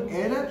Because Realisierung.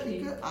 error,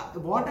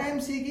 entsteht. what I am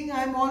seeking,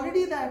 I am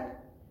already that.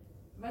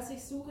 Was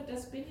ich suche,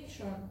 das bin ich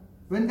schon.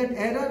 When that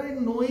error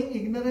in knowing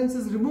ignorance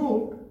is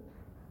removed,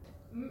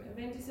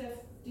 Wenn dieser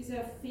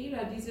dieser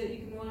Fehler, diese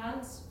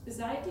Ignoranz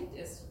beseitigt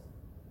ist,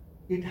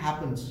 it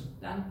happens.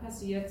 dann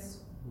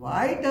passiert's.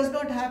 Why it does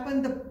not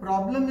happen? The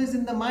problem is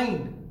in the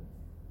mind,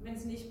 Wenn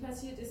es nicht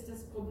passiert, ist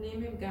das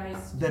Problem im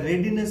Geist. the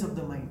readiness of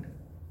the mind.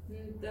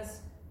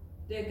 Dass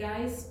der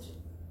Geist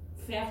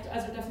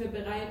also dafür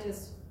bereit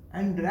ist.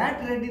 And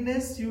that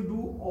readiness, you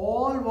do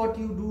all what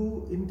you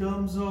do in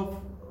terms of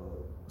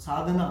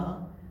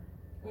sadhana.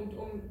 Und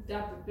um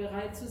da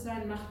bereit zu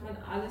sein, macht man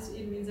alles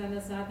eben in seiner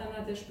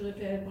Sadhana, der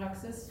spirituellen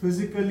Praxis.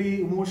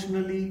 Physically,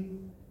 emotionally.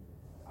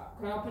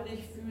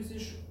 Körperlich,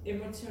 physisch,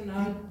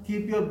 emotional.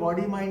 Keep your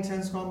body, mind,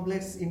 sense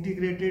complex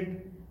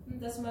integrated.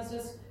 Dass man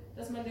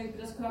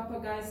das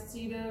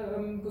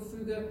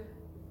Körper-Geist-Seele-Gefüge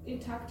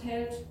intakt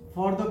hält.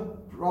 For the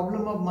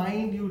problem of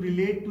mind, you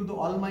relate to the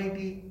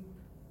Almighty.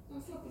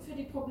 Und für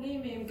die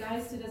Probleme im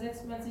Geiste, da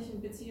setzt man sich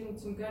in Beziehung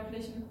zum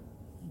Göttlichen.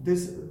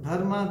 This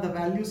dharma, the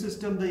value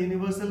system, the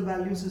universal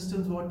value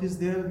systems, what is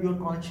there, you're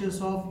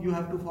conscious of, you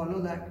have to follow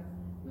that.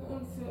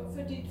 Und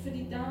für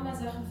die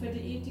Dharma-Sachen, für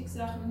die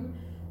Ethik-Sachen,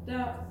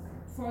 da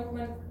folgt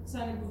man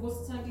seinem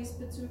Bewusstsein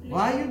diesbezüglich.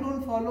 Why you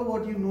don't follow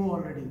what you know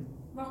already?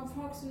 Warum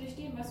folgst du nicht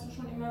dem, was du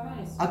schon immer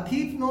weißt? A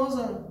thief knows,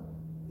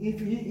 if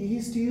he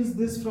steals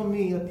this from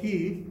me, a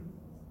thief,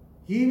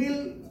 he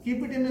will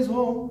keep it in his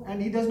home and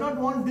he does not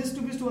want this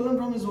to be stolen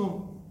from his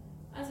home.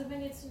 Also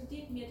wenn jetzt ein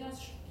Dieb mir das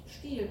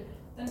stiehlt,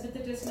 dann wird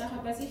er das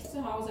nachher bei sich zu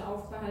Hause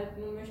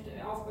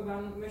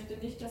aufbewahren und möchte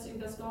nicht, dass ihm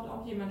das dort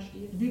auch jemand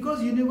stiehlt.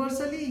 Because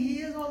universally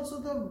he has also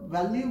the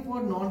value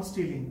for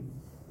non-stealing.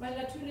 Weil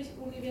natürlich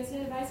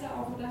universell weiß er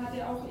auch, oder hat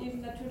er auch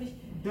eben natürlich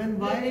Then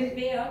den why,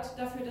 Wert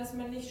dafür, dass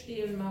man nicht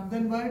stehlen mag.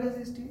 then why does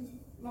he steal?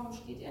 Warum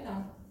steht er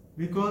dann?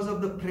 Because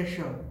of the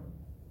pressure.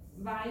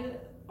 Weil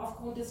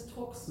aufgrund des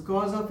Drucks,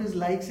 Because of his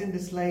likes and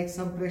dislikes,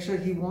 some pressure,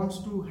 he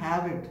wants to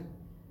have it.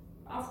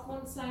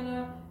 aufgrund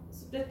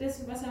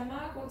dessen, was er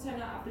mag und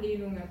seiner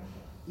Ablehnungen.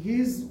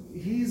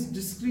 His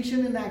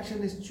discretion in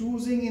action, his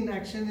choosing in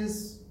action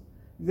is,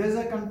 there's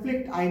a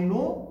conflict. I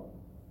know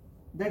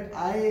that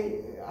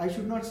I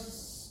should not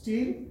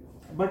steal,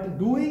 but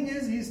doing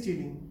is he's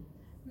stealing.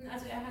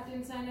 Also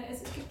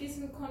es gibt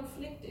diesen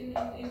Konflikt in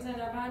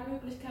seiner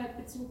Wahlmöglichkeit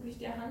bezüglich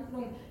der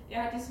Handlung.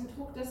 Er hat diesen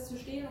Druck, das zu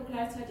stehlen, und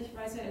gleichzeitig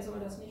weiß er soll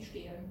das nicht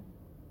stehlen.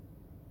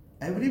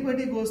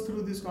 Everybody goes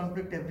through this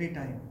conflict every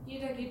time.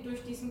 Jeder geht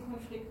durch diesen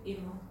Konflikt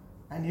immer.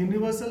 And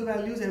universal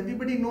values,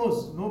 everybody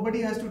knows.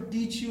 Nobody has to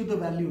teach you the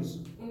values.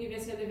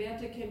 Universelle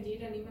Werte kennt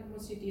jeder, niemand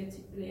muss sie dir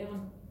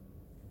lehren.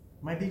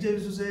 My teacher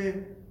used to say,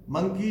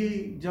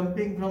 monkey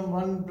jumping from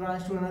one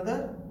branch to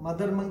another,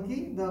 mother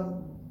monkey, the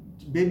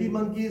baby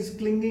monkey is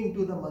clinging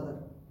to the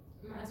mother.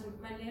 Also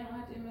mein Lehrer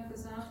hat immer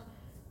gesagt,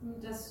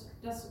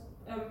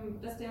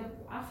 dass der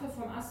Affe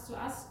vom Ast zu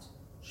Ast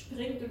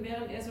springt, und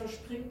während er so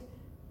springt,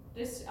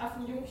 das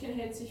Affenjungchen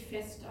hält sich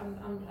fest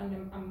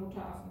am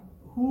Mutteraffen.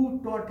 Who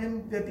taught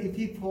him that if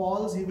he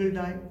falls, he will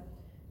die?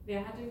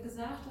 Wer hat ihm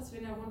gesagt, dass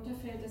wenn er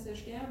runterfällt, dass er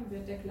sterben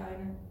wird, der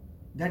Kleine?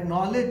 That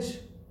knowledge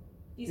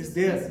Dieses is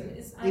there, Wissen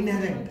ist einfach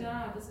inherent. schon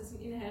da, das ist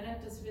ein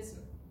inhärentes Wissen.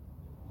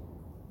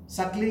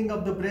 Suckling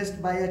of the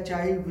breast by a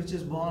child which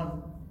is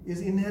born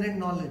is inherent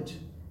knowledge.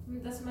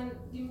 Dass man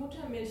die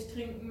Muttermilch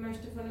trinken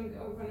möchte von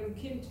einem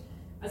Kind,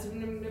 also von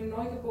einem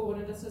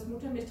Neugeborenen, dass das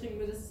Muttermilch trinken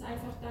will, das ist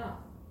einfach da.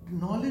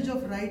 Knowledge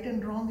of right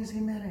and wrong is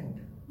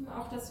inherent. Und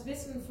auch das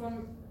Wissen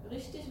von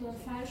Richtigen und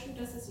Falschen,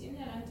 das ist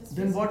inhärentes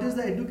Then Wissen. what is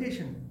the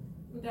education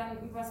Und dann,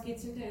 um was geht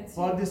es hinterher?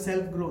 for this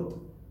self-growth?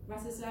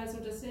 Was ist also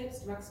das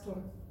Selbstwachstum?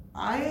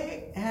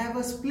 I have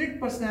a split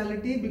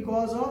personality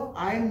because of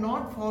I am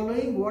not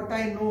following what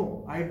I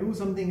know. I do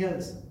something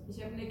else.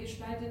 Ich habe eine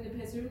gespaltene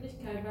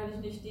Persönlichkeit, weil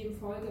ich nicht dem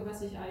folge,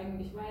 was ich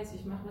eigentlich weiß.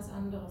 Ich mache was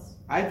anderes.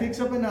 I fix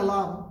up an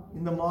alarm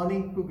in the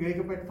morning to wake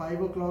up at 5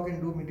 o'clock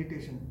and do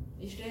meditation.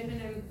 Ich stelle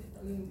mir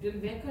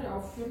den Wecker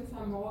auf 5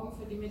 am Morgen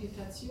für die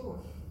Meditation.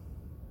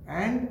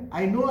 And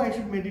I know I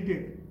should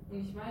meditate.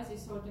 Und ich weiß,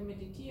 ich sollte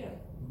meditieren.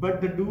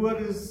 But the doer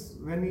is,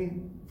 when he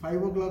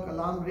 5 o'clock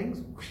alarm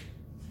rings,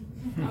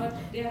 Aber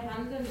der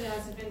Handelnde,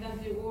 also wenn dann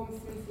die Uhr um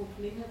 5 Uhr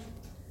klingelt,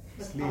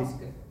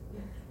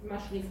 man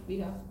schläft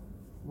wieder.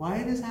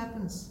 why this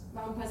happens?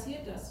 Warum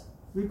passiert das?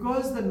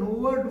 Because the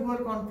knower-doer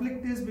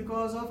conflict is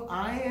because of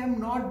I am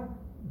not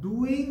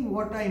doing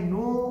what I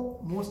know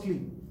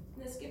mostly.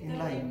 Es gibt In dann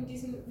line. eben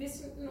diesen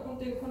Wissenden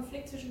und den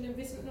Konflikt zwischen dem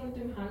Wissenden und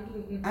dem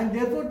Handelnden. And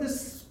therefore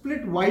this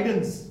split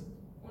widens.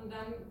 Und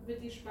dann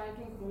wird die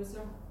Spaltung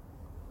größer.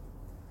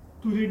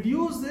 To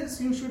reduce this,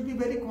 you should be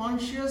very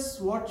conscious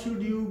what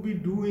should you be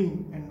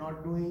doing and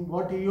not doing.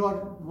 What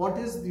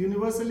is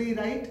universally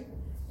right,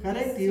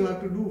 correct, you have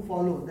to do,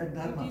 follow that Um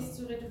dharma. dies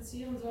zu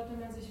reduzieren, sollte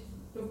man sich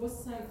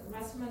bewusst sein,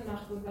 was man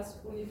macht und was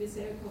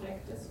universell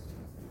korrekt ist.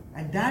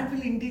 And that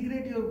will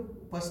integrate your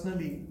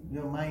personally,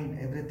 your mind,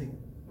 everything.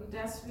 Und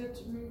das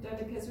wird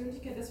deine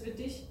Persönlichkeit, das wird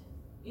dich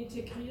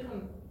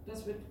integrieren,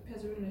 das wird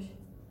persönlich.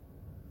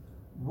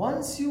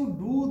 Once you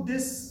do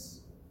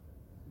this,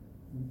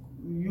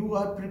 you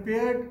are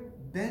prepared,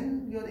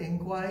 then your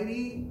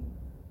inquiry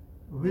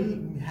will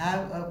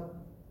have a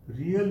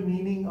real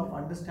meaning of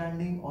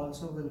understanding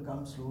also will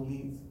come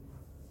slowly.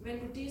 Wenn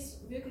du dies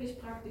wirklich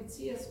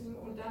praktizierst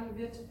und dann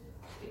wird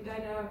in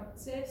deiner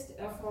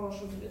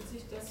Selbsterforschung wird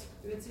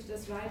sich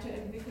das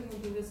weiterentwickeln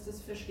und du wirst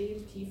es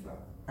verstehen tiefer.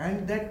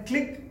 And that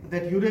click,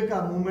 that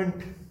eureka moment,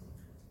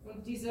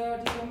 Und dieser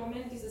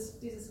Moment,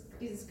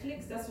 dieses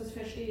Klicks, dass du es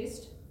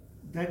verstehst,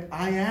 that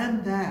I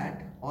am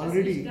that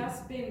already,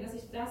 dass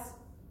ich das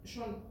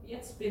schon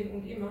jetzt bin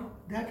und immer.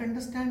 that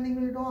understanding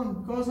will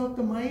dawn. Because of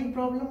the mind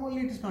problem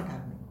only it is not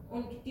happening.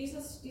 Und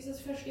dieses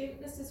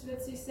Verständnis, das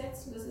wird sich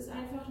setzen, das ist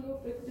einfach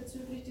nur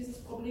bezüglich dieses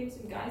Problems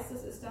im Geist,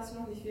 das ist das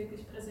noch nicht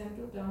wirklich präsent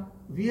und da.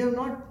 We have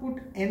not put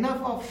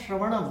enough of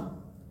Shravanam,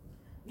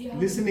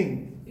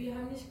 listening. Wir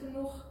haben nicht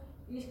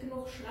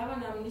genug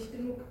Shravanam, nicht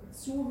genug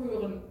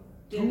Zuhören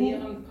der True.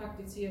 Lehren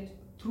praktiziert.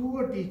 Through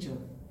a teacher.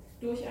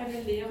 Durch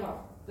einen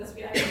Lehrer, dass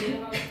wir einen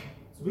Lehrer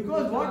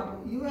Because zuhören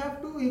haben. what you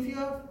have to, if you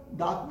have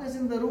darkness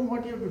in the room,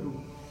 what you have to do?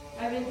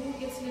 Weil wenn du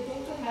jetzt eine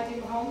Dunkelheit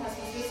im Raum hast,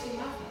 was wirst du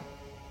machen?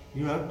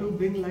 You have to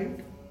bring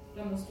light.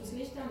 Dann musst du das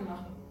Licht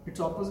anmachen. It's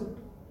opposite.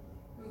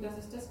 Und das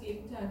ist das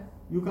Gegenteil.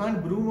 You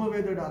can't broom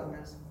away the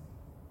darkness.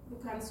 Du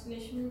kannst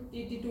nicht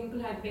die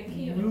Dunkelheit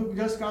wegkehren. You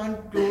just can't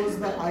close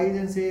the eyes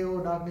and say, oh,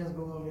 darkness,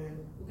 go away.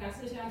 Du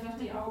kannst nicht einfach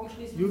die Augen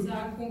schließen You- und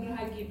sagen,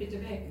 Dunkelheit, geh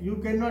bitte weg. You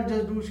cannot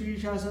just do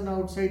Shirishasana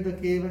outside the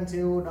cave and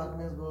say, oh,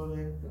 darkness, go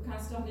away. Du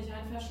kannst doch nicht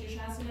einfach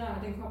Shirishasana,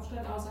 den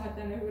Kopfstand außerhalb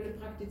deiner Höhle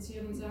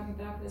praktizieren und sagen,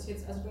 Darkness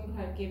jetzt, also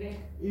Dunkelheit, geh weg.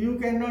 You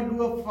cannot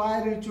do a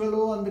fire ritual,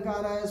 oh,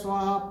 Andhakara,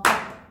 Swaha.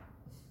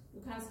 Du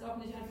kannst auch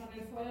nicht einfach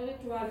ein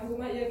Feuerritual,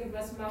 Hunger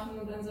irgendwas machen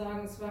und dann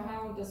sagen,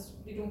 Swaha und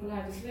die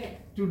Dunkelheit ist weg.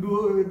 To do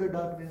away with the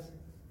darkness.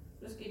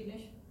 Das geht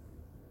nicht.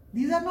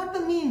 These are not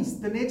the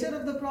means. The nature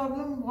of the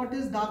problem, what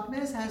is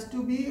darkness, has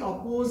to be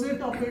opposite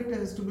of it,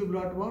 has to be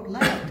brought about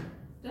light.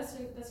 Das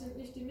sind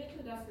nicht die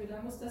Mittel dafür, da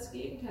muss das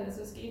Gegenteil,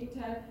 das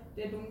Gegenteil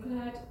der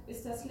Dunkelheit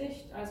ist das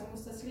Licht, also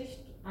muss das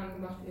Licht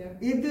angemacht werden.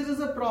 If this is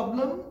a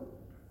problem,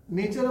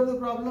 nature of the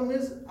problem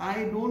is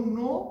I don't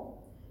know.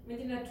 Wenn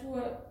die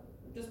Natur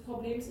des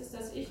Problems ist,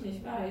 dass ich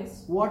nicht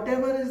weiß,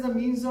 Whatever is the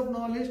means of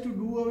knowledge to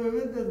do away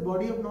with, the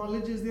body of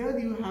knowledge is there,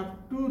 you have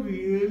to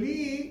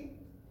really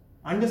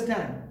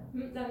understand.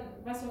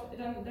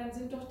 dann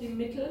sind doch die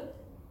Mittel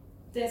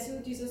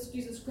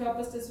dieses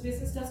Körpers des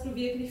Wissens, dass du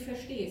wirklich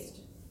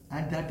verstehst.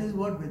 And that is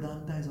what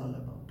Vedanta is all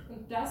about.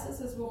 Und das ist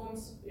es, worum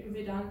es im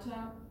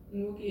Vedanta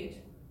nur geht.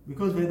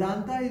 Because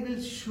Vedanta will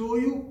show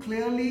you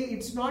clearly,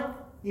 it's not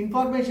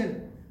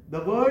information. The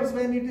words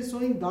when it is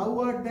showing thou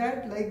art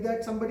that, like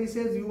that somebody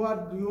says you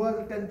are the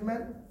 10th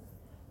man.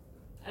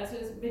 Also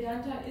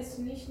Vedanta ist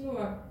nicht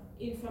nur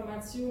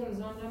Information,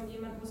 sondern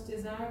jemand muss dir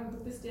sagen,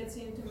 du bist der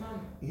 10.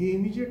 Mann. He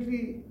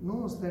immediately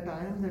knows that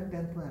I am the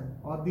 10th man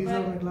or these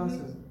are my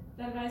classes.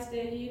 Dann weiß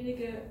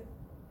derjenige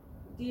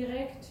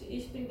direkt,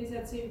 ich bin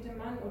dieser 10.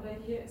 Mann oder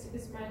hier ist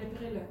meine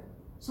Brille.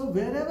 So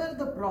wherever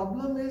the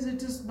problem is,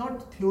 it is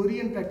not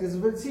theory and practice.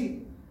 Well,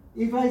 see,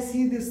 if I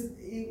see this,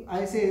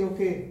 I say,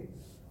 okay,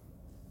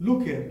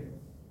 look here.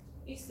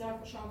 Ich sage,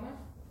 schau mal,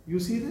 You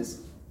see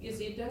this? ihr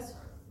seht das.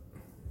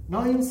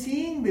 Now in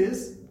seeing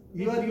this,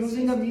 you are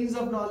using a means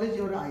of knowledge,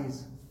 your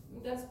eyes.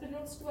 Das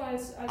benutzt du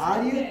als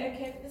Are you-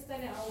 Erkenntnis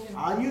deine Augen.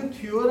 Are you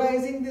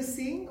theorizing this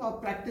seeing or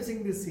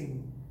practicing this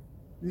seeing?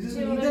 This is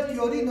neither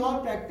theory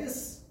nor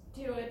practice.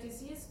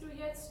 Theoretisierst du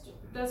jetzt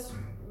das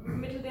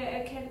Mittel der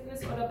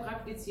Erkenntnis oder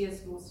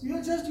praktizierst du es? You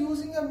are just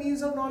using a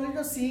means of knowledge,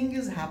 or seeing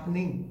is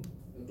happening.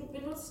 Du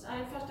benutzt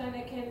einfach dein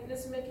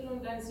Erkenntnismittel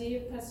und dein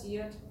Sehen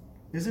passiert.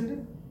 Isn't it?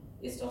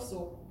 Ist doch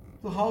so.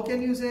 So how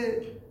can you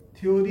say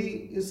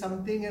theory is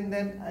something and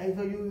then I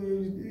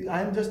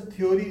am just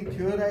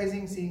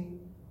theorizing seeing?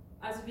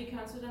 Also wie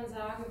kannst du dann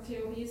sagen,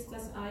 Theorie ist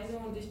das eine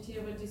und ich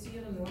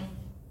theoretisiere nur?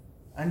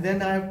 And then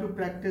I have to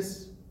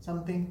practice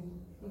something.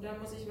 Und dann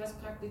muss ich was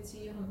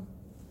praktizieren.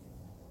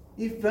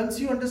 If once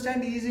you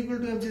understand E is equal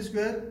to mc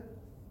square,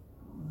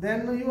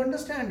 then you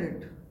understand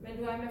it. Wenn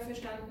du einmal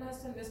verstanden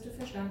hast, dann wirst du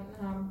verstanden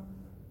haben.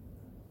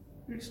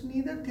 It's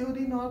neither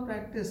theory nor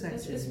practice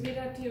Es ist actually.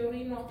 weder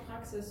Theorie noch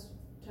Praxis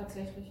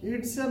tatsächlich.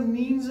 It's a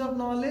means of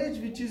knowledge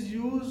which is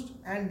used,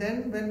 and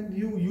then when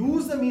you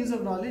use the means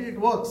of knowledge, it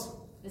works.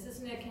 Es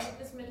ist ein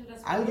Erkenntnismittel,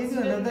 das I'll give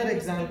you benutzt wird, another wenn es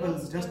example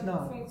benutzt just wird,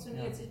 now.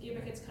 funktioniert. Ich gebe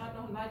euch jetzt gerade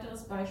noch ein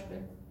weiteres Beispiel.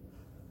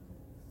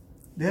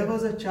 There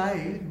was a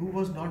child who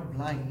was not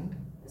blind,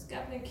 Es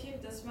gab ein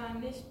Kind, das war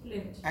nicht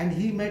blind. and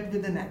he met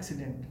with an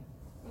accident.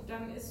 Und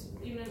dann ist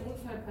ihm ein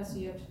Unfall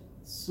passiert.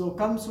 So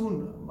come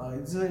soon.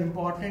 It's an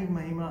important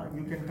Mahima.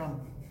 You can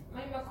come.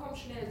 Manchmal komm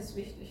schnell, das ist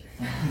wichtig.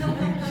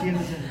 She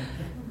understands.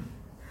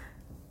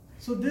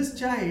 So this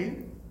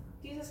child,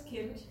 Dieses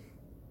Kind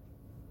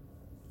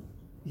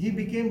he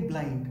became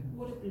blind.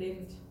 wurde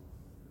blind.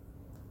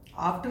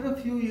 After a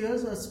few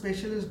years, a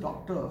specialist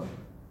doctor,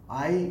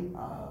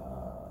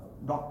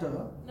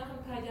 doctor, Nach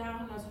ein paar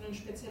Jahren, also ein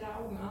spezieller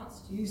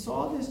Augenarzt, he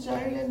saw this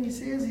child and he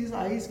says his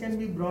eyes can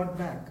be brought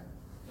back.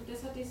 und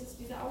das hat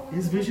diese Augen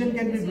His vision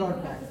can be gesehen brought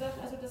und hat back. gesagt,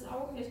 also das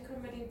Augenlicht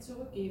können wir dem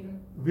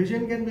zurückgeben.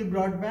 Vision can be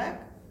brought back,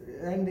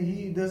 and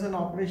there's an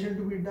operation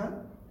to be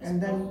done,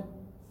 and then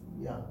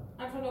Yeah.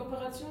 Einfach eine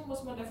Operation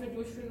muss man dafür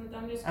durchführen und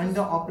dann ist And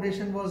das, the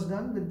operation was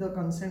done with the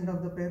consent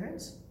of the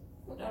parents.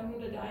 und dann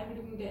unter der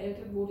Einwilligung der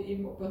Eltern wurde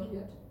eben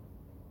operiert.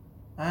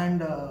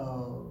 And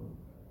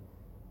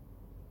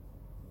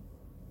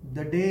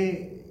the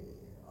day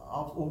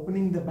of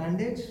opening the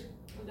bandage,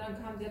 Und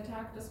dann kam der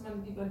Tag, dass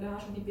man die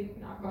Bandagen, die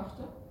Binden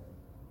abmachte.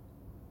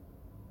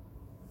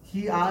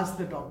 he asked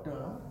the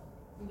doctor,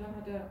 Und dann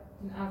hat er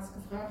den Arzt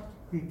gefragt,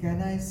 can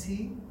I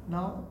see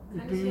now?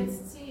 kann ich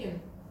jetzt sehen?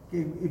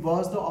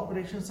 Was the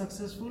operation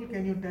successful?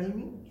 Can you tell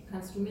me?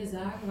 Kannst du mir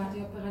sagen, war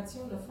die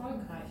Operation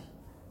erfolgreich?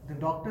 The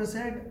doctor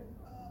said,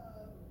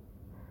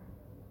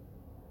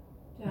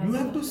 Der you Arzt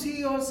have to sagte,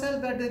 see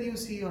yourself whether you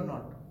see or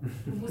not.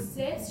 du musst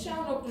selbst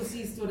schauen, ob du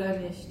siehst oder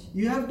nicht.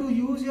 You have to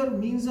use your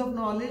means of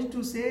knowledge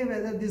to say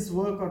whether this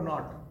work or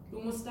not. Du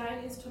musst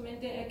dein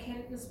Instrument der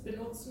Erkenntnis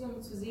benutzen,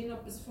 um zu sehen,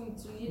 ob es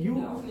funktioniert You,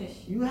 oder auch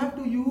nicht. you have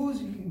to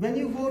use, when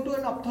you go to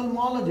an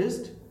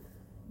ophthalmologist,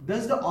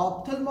 does the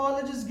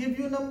ophthalmologist give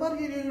you a number?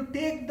 You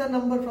take the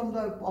number from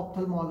the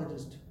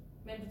ophthalmologist.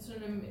 Wenn du zu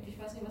einem, ich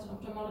weiß nicht, was ein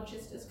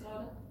Ophthalmologist ist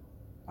gerade.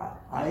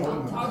 I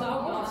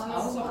Augenarzt, ne?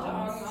 Das ist auch der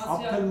Augenarzt, ja.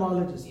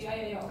 Ophthalmologist. Ja,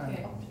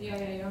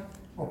 okay. Ja.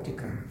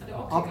 Optiker. Der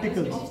Optiker,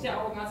 Optical. das ist nicht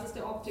der Augenarzt, das ist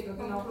der Optiker,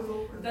 genau.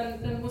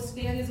 Dann muss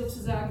der dir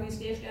sozusagen die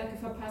Sehstärke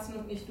verpassen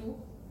und nicht du.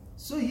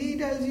 So he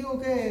tells you,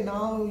 okay,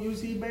 now you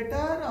see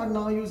better or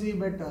now you see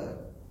better.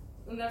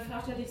 Und dann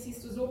fragt er dich,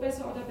 siehst du so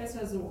besser oder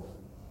besser so?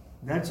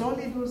 That's all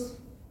it was.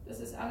 Das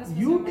ist alles, was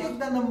You er take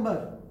macht. the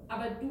number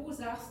Aber du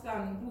sagst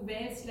dann, du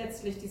wählst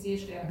letztlich die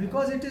Sehstärke.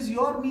 because it is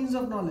your means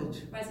of knowledge.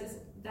 Weil es ist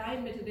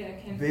dein Mittel der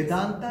Erkenntnis.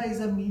 Vedanta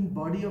is a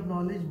body of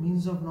knowledge,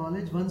 means of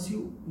knowledge. Once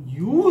you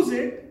use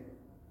it,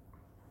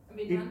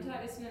 Vedanta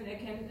ist ein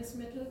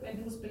Erkenntnismittel. Wenn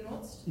du es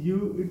benutzt,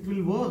 it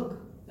will work.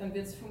 dann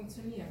wird es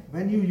funktionieren.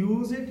 When you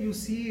use it, you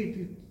see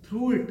it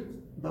through it.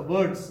 The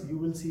words, you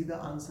will see the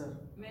answer.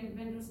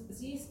 Wenn du es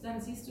siehst, dann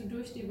siehst du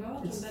durch die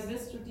Wörter und dann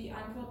wirst du die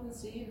Antworten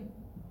sehen.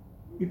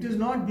 It is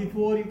not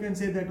before you can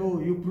say that,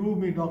 oh, you prove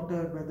me,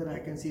 doctor, whether I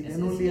can see. Es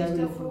Then ist only I nicht will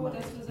davor, open my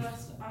dass du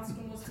sagst, Arzt,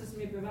 du musst es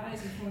mir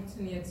beweisen,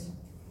 funktioniert es.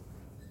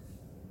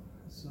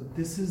 So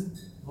this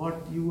is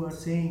what you are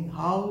saying.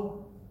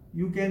 How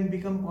you can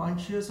become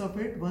conscious of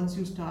it once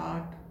you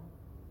start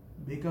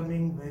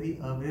becoming very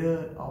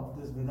aware of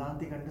this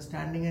Vedantic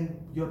understanding, and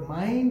your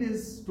mind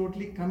is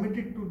totally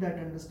committed to that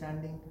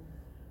understanding,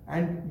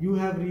 and you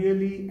have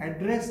really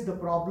addressed the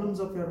problems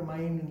of your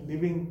mind in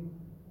living.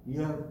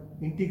 You have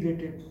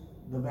integrated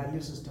the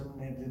value system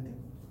and everything.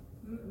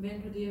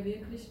 Wenn du dir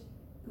wirklich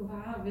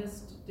gewahr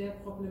wirst der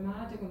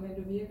Problematik und wenn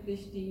du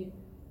wirklich die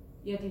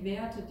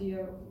Werte die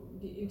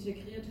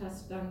integriert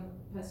hast, dann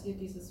passiert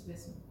dieses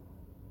Wissen.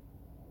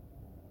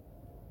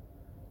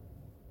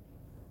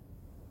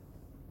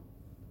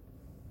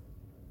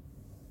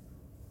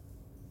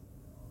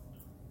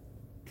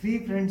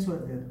 Three friends were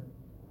there.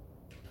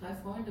 3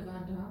 Freunde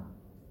waren da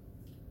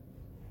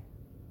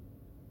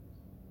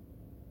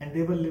And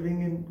they were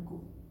living in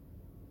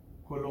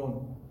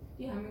Cologne.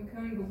 die haben in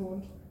Köln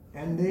gewohnt.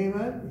 And they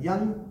were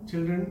young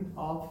children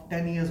of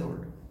 10 years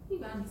old. Die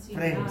waren 10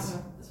 Friends.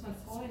 Jahre. Das waren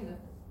Freunde.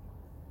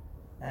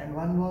 And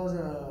one was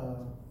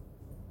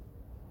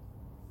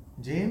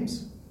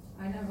James,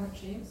 Einer war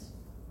James,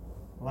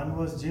 one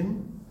was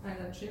Jim,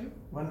 einer Jim,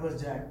 one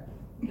was Jack.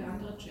 der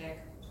andere Jack.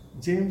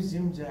 James,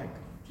 Jim, Jack.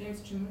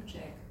 James, Jim und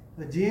Jack.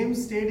 The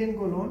James stayed in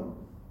Cologne.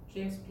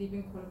 James blieb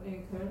in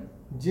Köln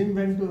Jim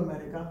went to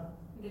America.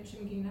 und der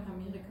Jim ging nach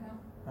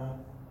Amerika.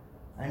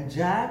 And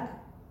Jack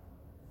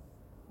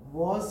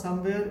was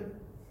somewhere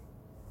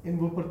in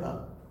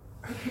Wuppertal.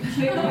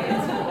 Jim war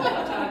jetzt in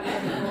Wuppertal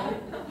irgendwo.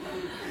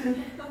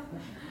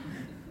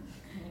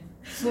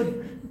 So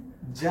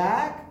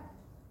Jack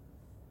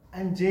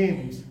and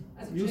James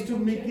Also used Jack to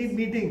und keep James,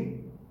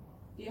 meeting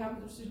die haben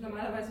sich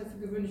normalerweise für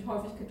gewöhnlich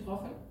häufig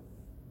getroffen.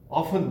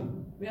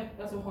 often.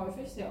 Also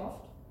häufig, sehr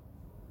oft.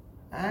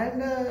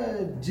 And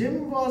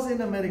Jim was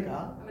in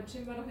America. Aber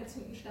Jim war doch jetzt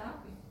in den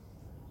Staaten.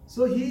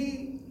 So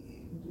he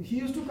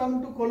used to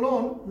come to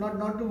Cologne,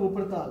 not to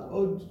Wuppertal.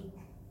 Oh,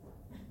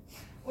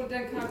 Und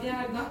dann kam er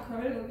halt nach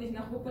Köln und nicht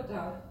nach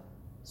Wuppertal.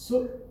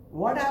 so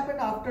what happened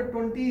after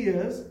 20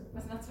 years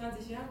Was nach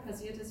 20 Jahren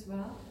passiert ist,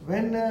 war,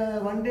 when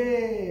one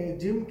day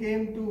Jim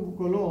came to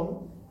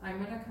Cologne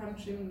einmal da kam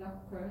Jim nach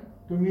Köln,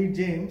 to meet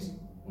James.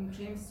 um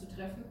James zu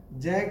treffen.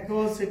 Jack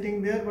was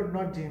sitting there but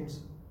not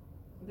James.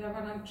 Da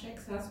war dann Jack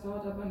saß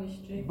dort, aber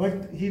nicht James.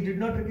 But he did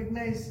not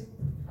recognize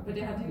Aber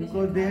der hat ihn nicht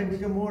because they had erkannt,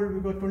 become old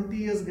because 20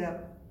 years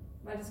gap.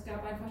 weil es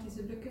gab einfach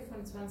diese Lücke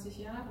von 20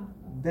 Jahren.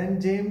 Then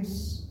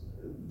James,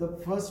 the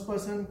first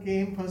person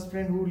came, first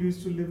friend who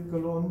used to live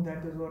Cologne,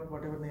 that is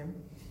whatever name.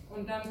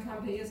 Und dann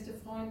kam der erste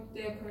Freund,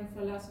 der Köln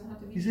verlassen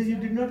hatte. Wie He said, you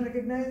gesagt, did not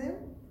recognize him?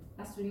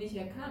 hast du ihn nicht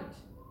erkannt?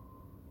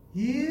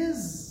 He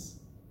is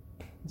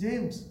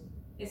James.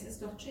 Es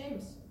ist doch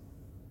James.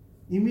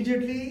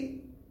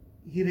 Immediately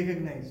he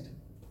recognized.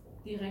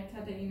 Direkt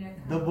hat er ihn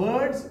erkannt. The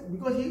words,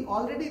 because he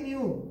already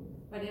knew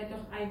Weil er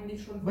doch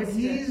eigentlich schon But wusste.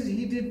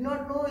 he did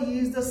not know he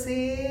is the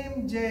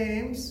same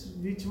James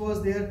which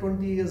was there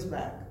 20 years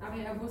back.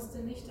 Aber er wusste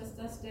nicht, dass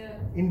das der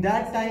In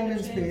that time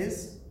and James space,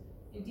 ist.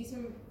 In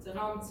diesem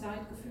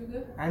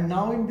Raum-Zeitgefüge. and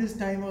now in this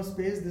time or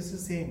space, this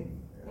is same.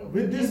 Und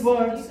With in these in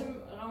words, diesem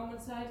Raum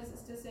und Zeit ist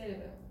es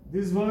derselbe.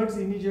 these words,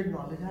 immediate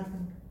knowledge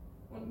happened.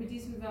 Und mit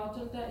diesen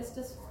Wörtern, da ist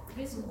das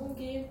Wissen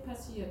umgehend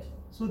passiert.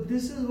 So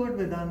this is what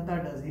Vedanta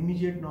does,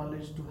 immediate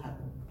knowledge to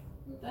happen.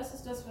 Und das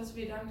ist das, was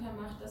Vedanta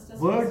macht, dass das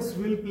Words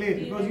Wissen will play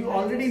because you direkt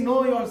already ist.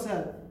 know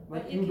yourself,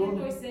 Weil but ihr you kennt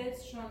don't. euch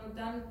selbst schon und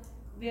dann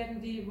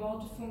werden die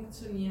Worte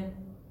funktionieren.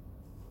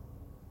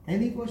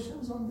 Any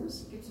questions on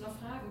this Gibt es noch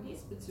Fragen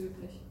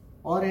diesbezüglich?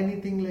 or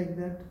anything like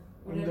that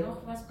in Oder the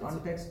noch was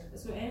context?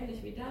 so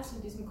ähnlich wie das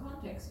in diesem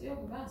Kontext?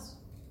 Irgendwas?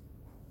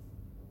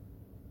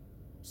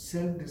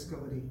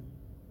 Self-discovery.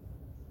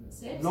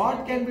 Selbstentdeckung.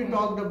 Lot can be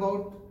talked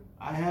about.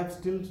 I have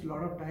still a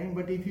lot of time,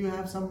 but if you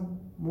have some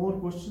more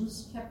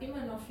questions, Ich habe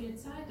immer noch viel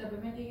Zeit,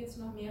 aber wenn ihr jetzt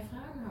noch mehr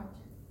Fragen habt.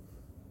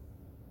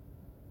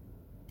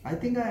 I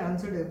think I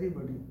answered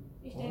everybody.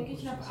 Ich All denke,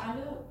 ich habe questions.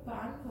 alle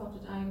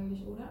beantwortet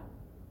eigentlich, oder?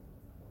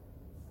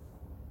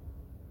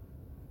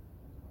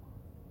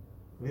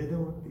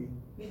 Vedamurti.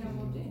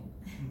 Vedamurti.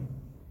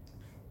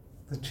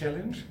 The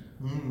challenge?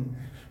 Hmm.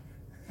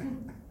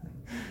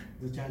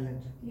 The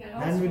challenge. Die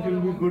Then it will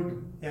be Herausforderung.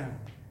 good. Yeah.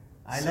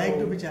 I like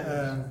to be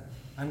challenged.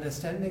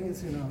 Understanding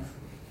is enough.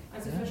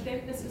 Also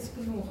Verständnis ist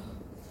genug.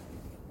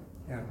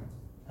 Yeah.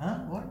 Huh?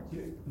 What?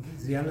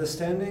 The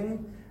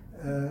understanding,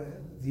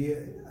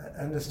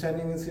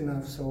 is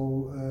enough.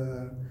 So,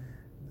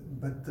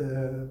 but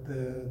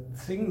the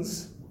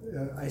things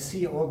I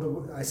see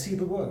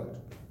the world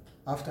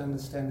after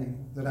understanding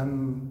that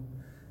I'm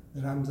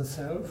the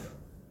self,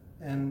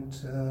 and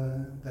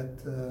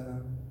that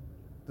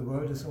the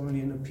world is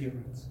only an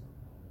appearance.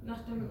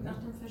 Nach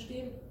dem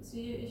Verstehen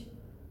sehe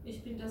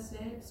ich bin das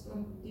Selbst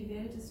und die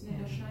Welt ist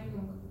eine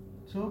Erscheinung.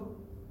 So,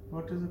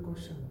 what is the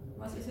question?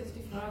 Was ist jetzt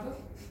die Frage?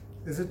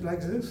 Is it like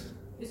this?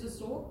 Ist es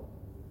so?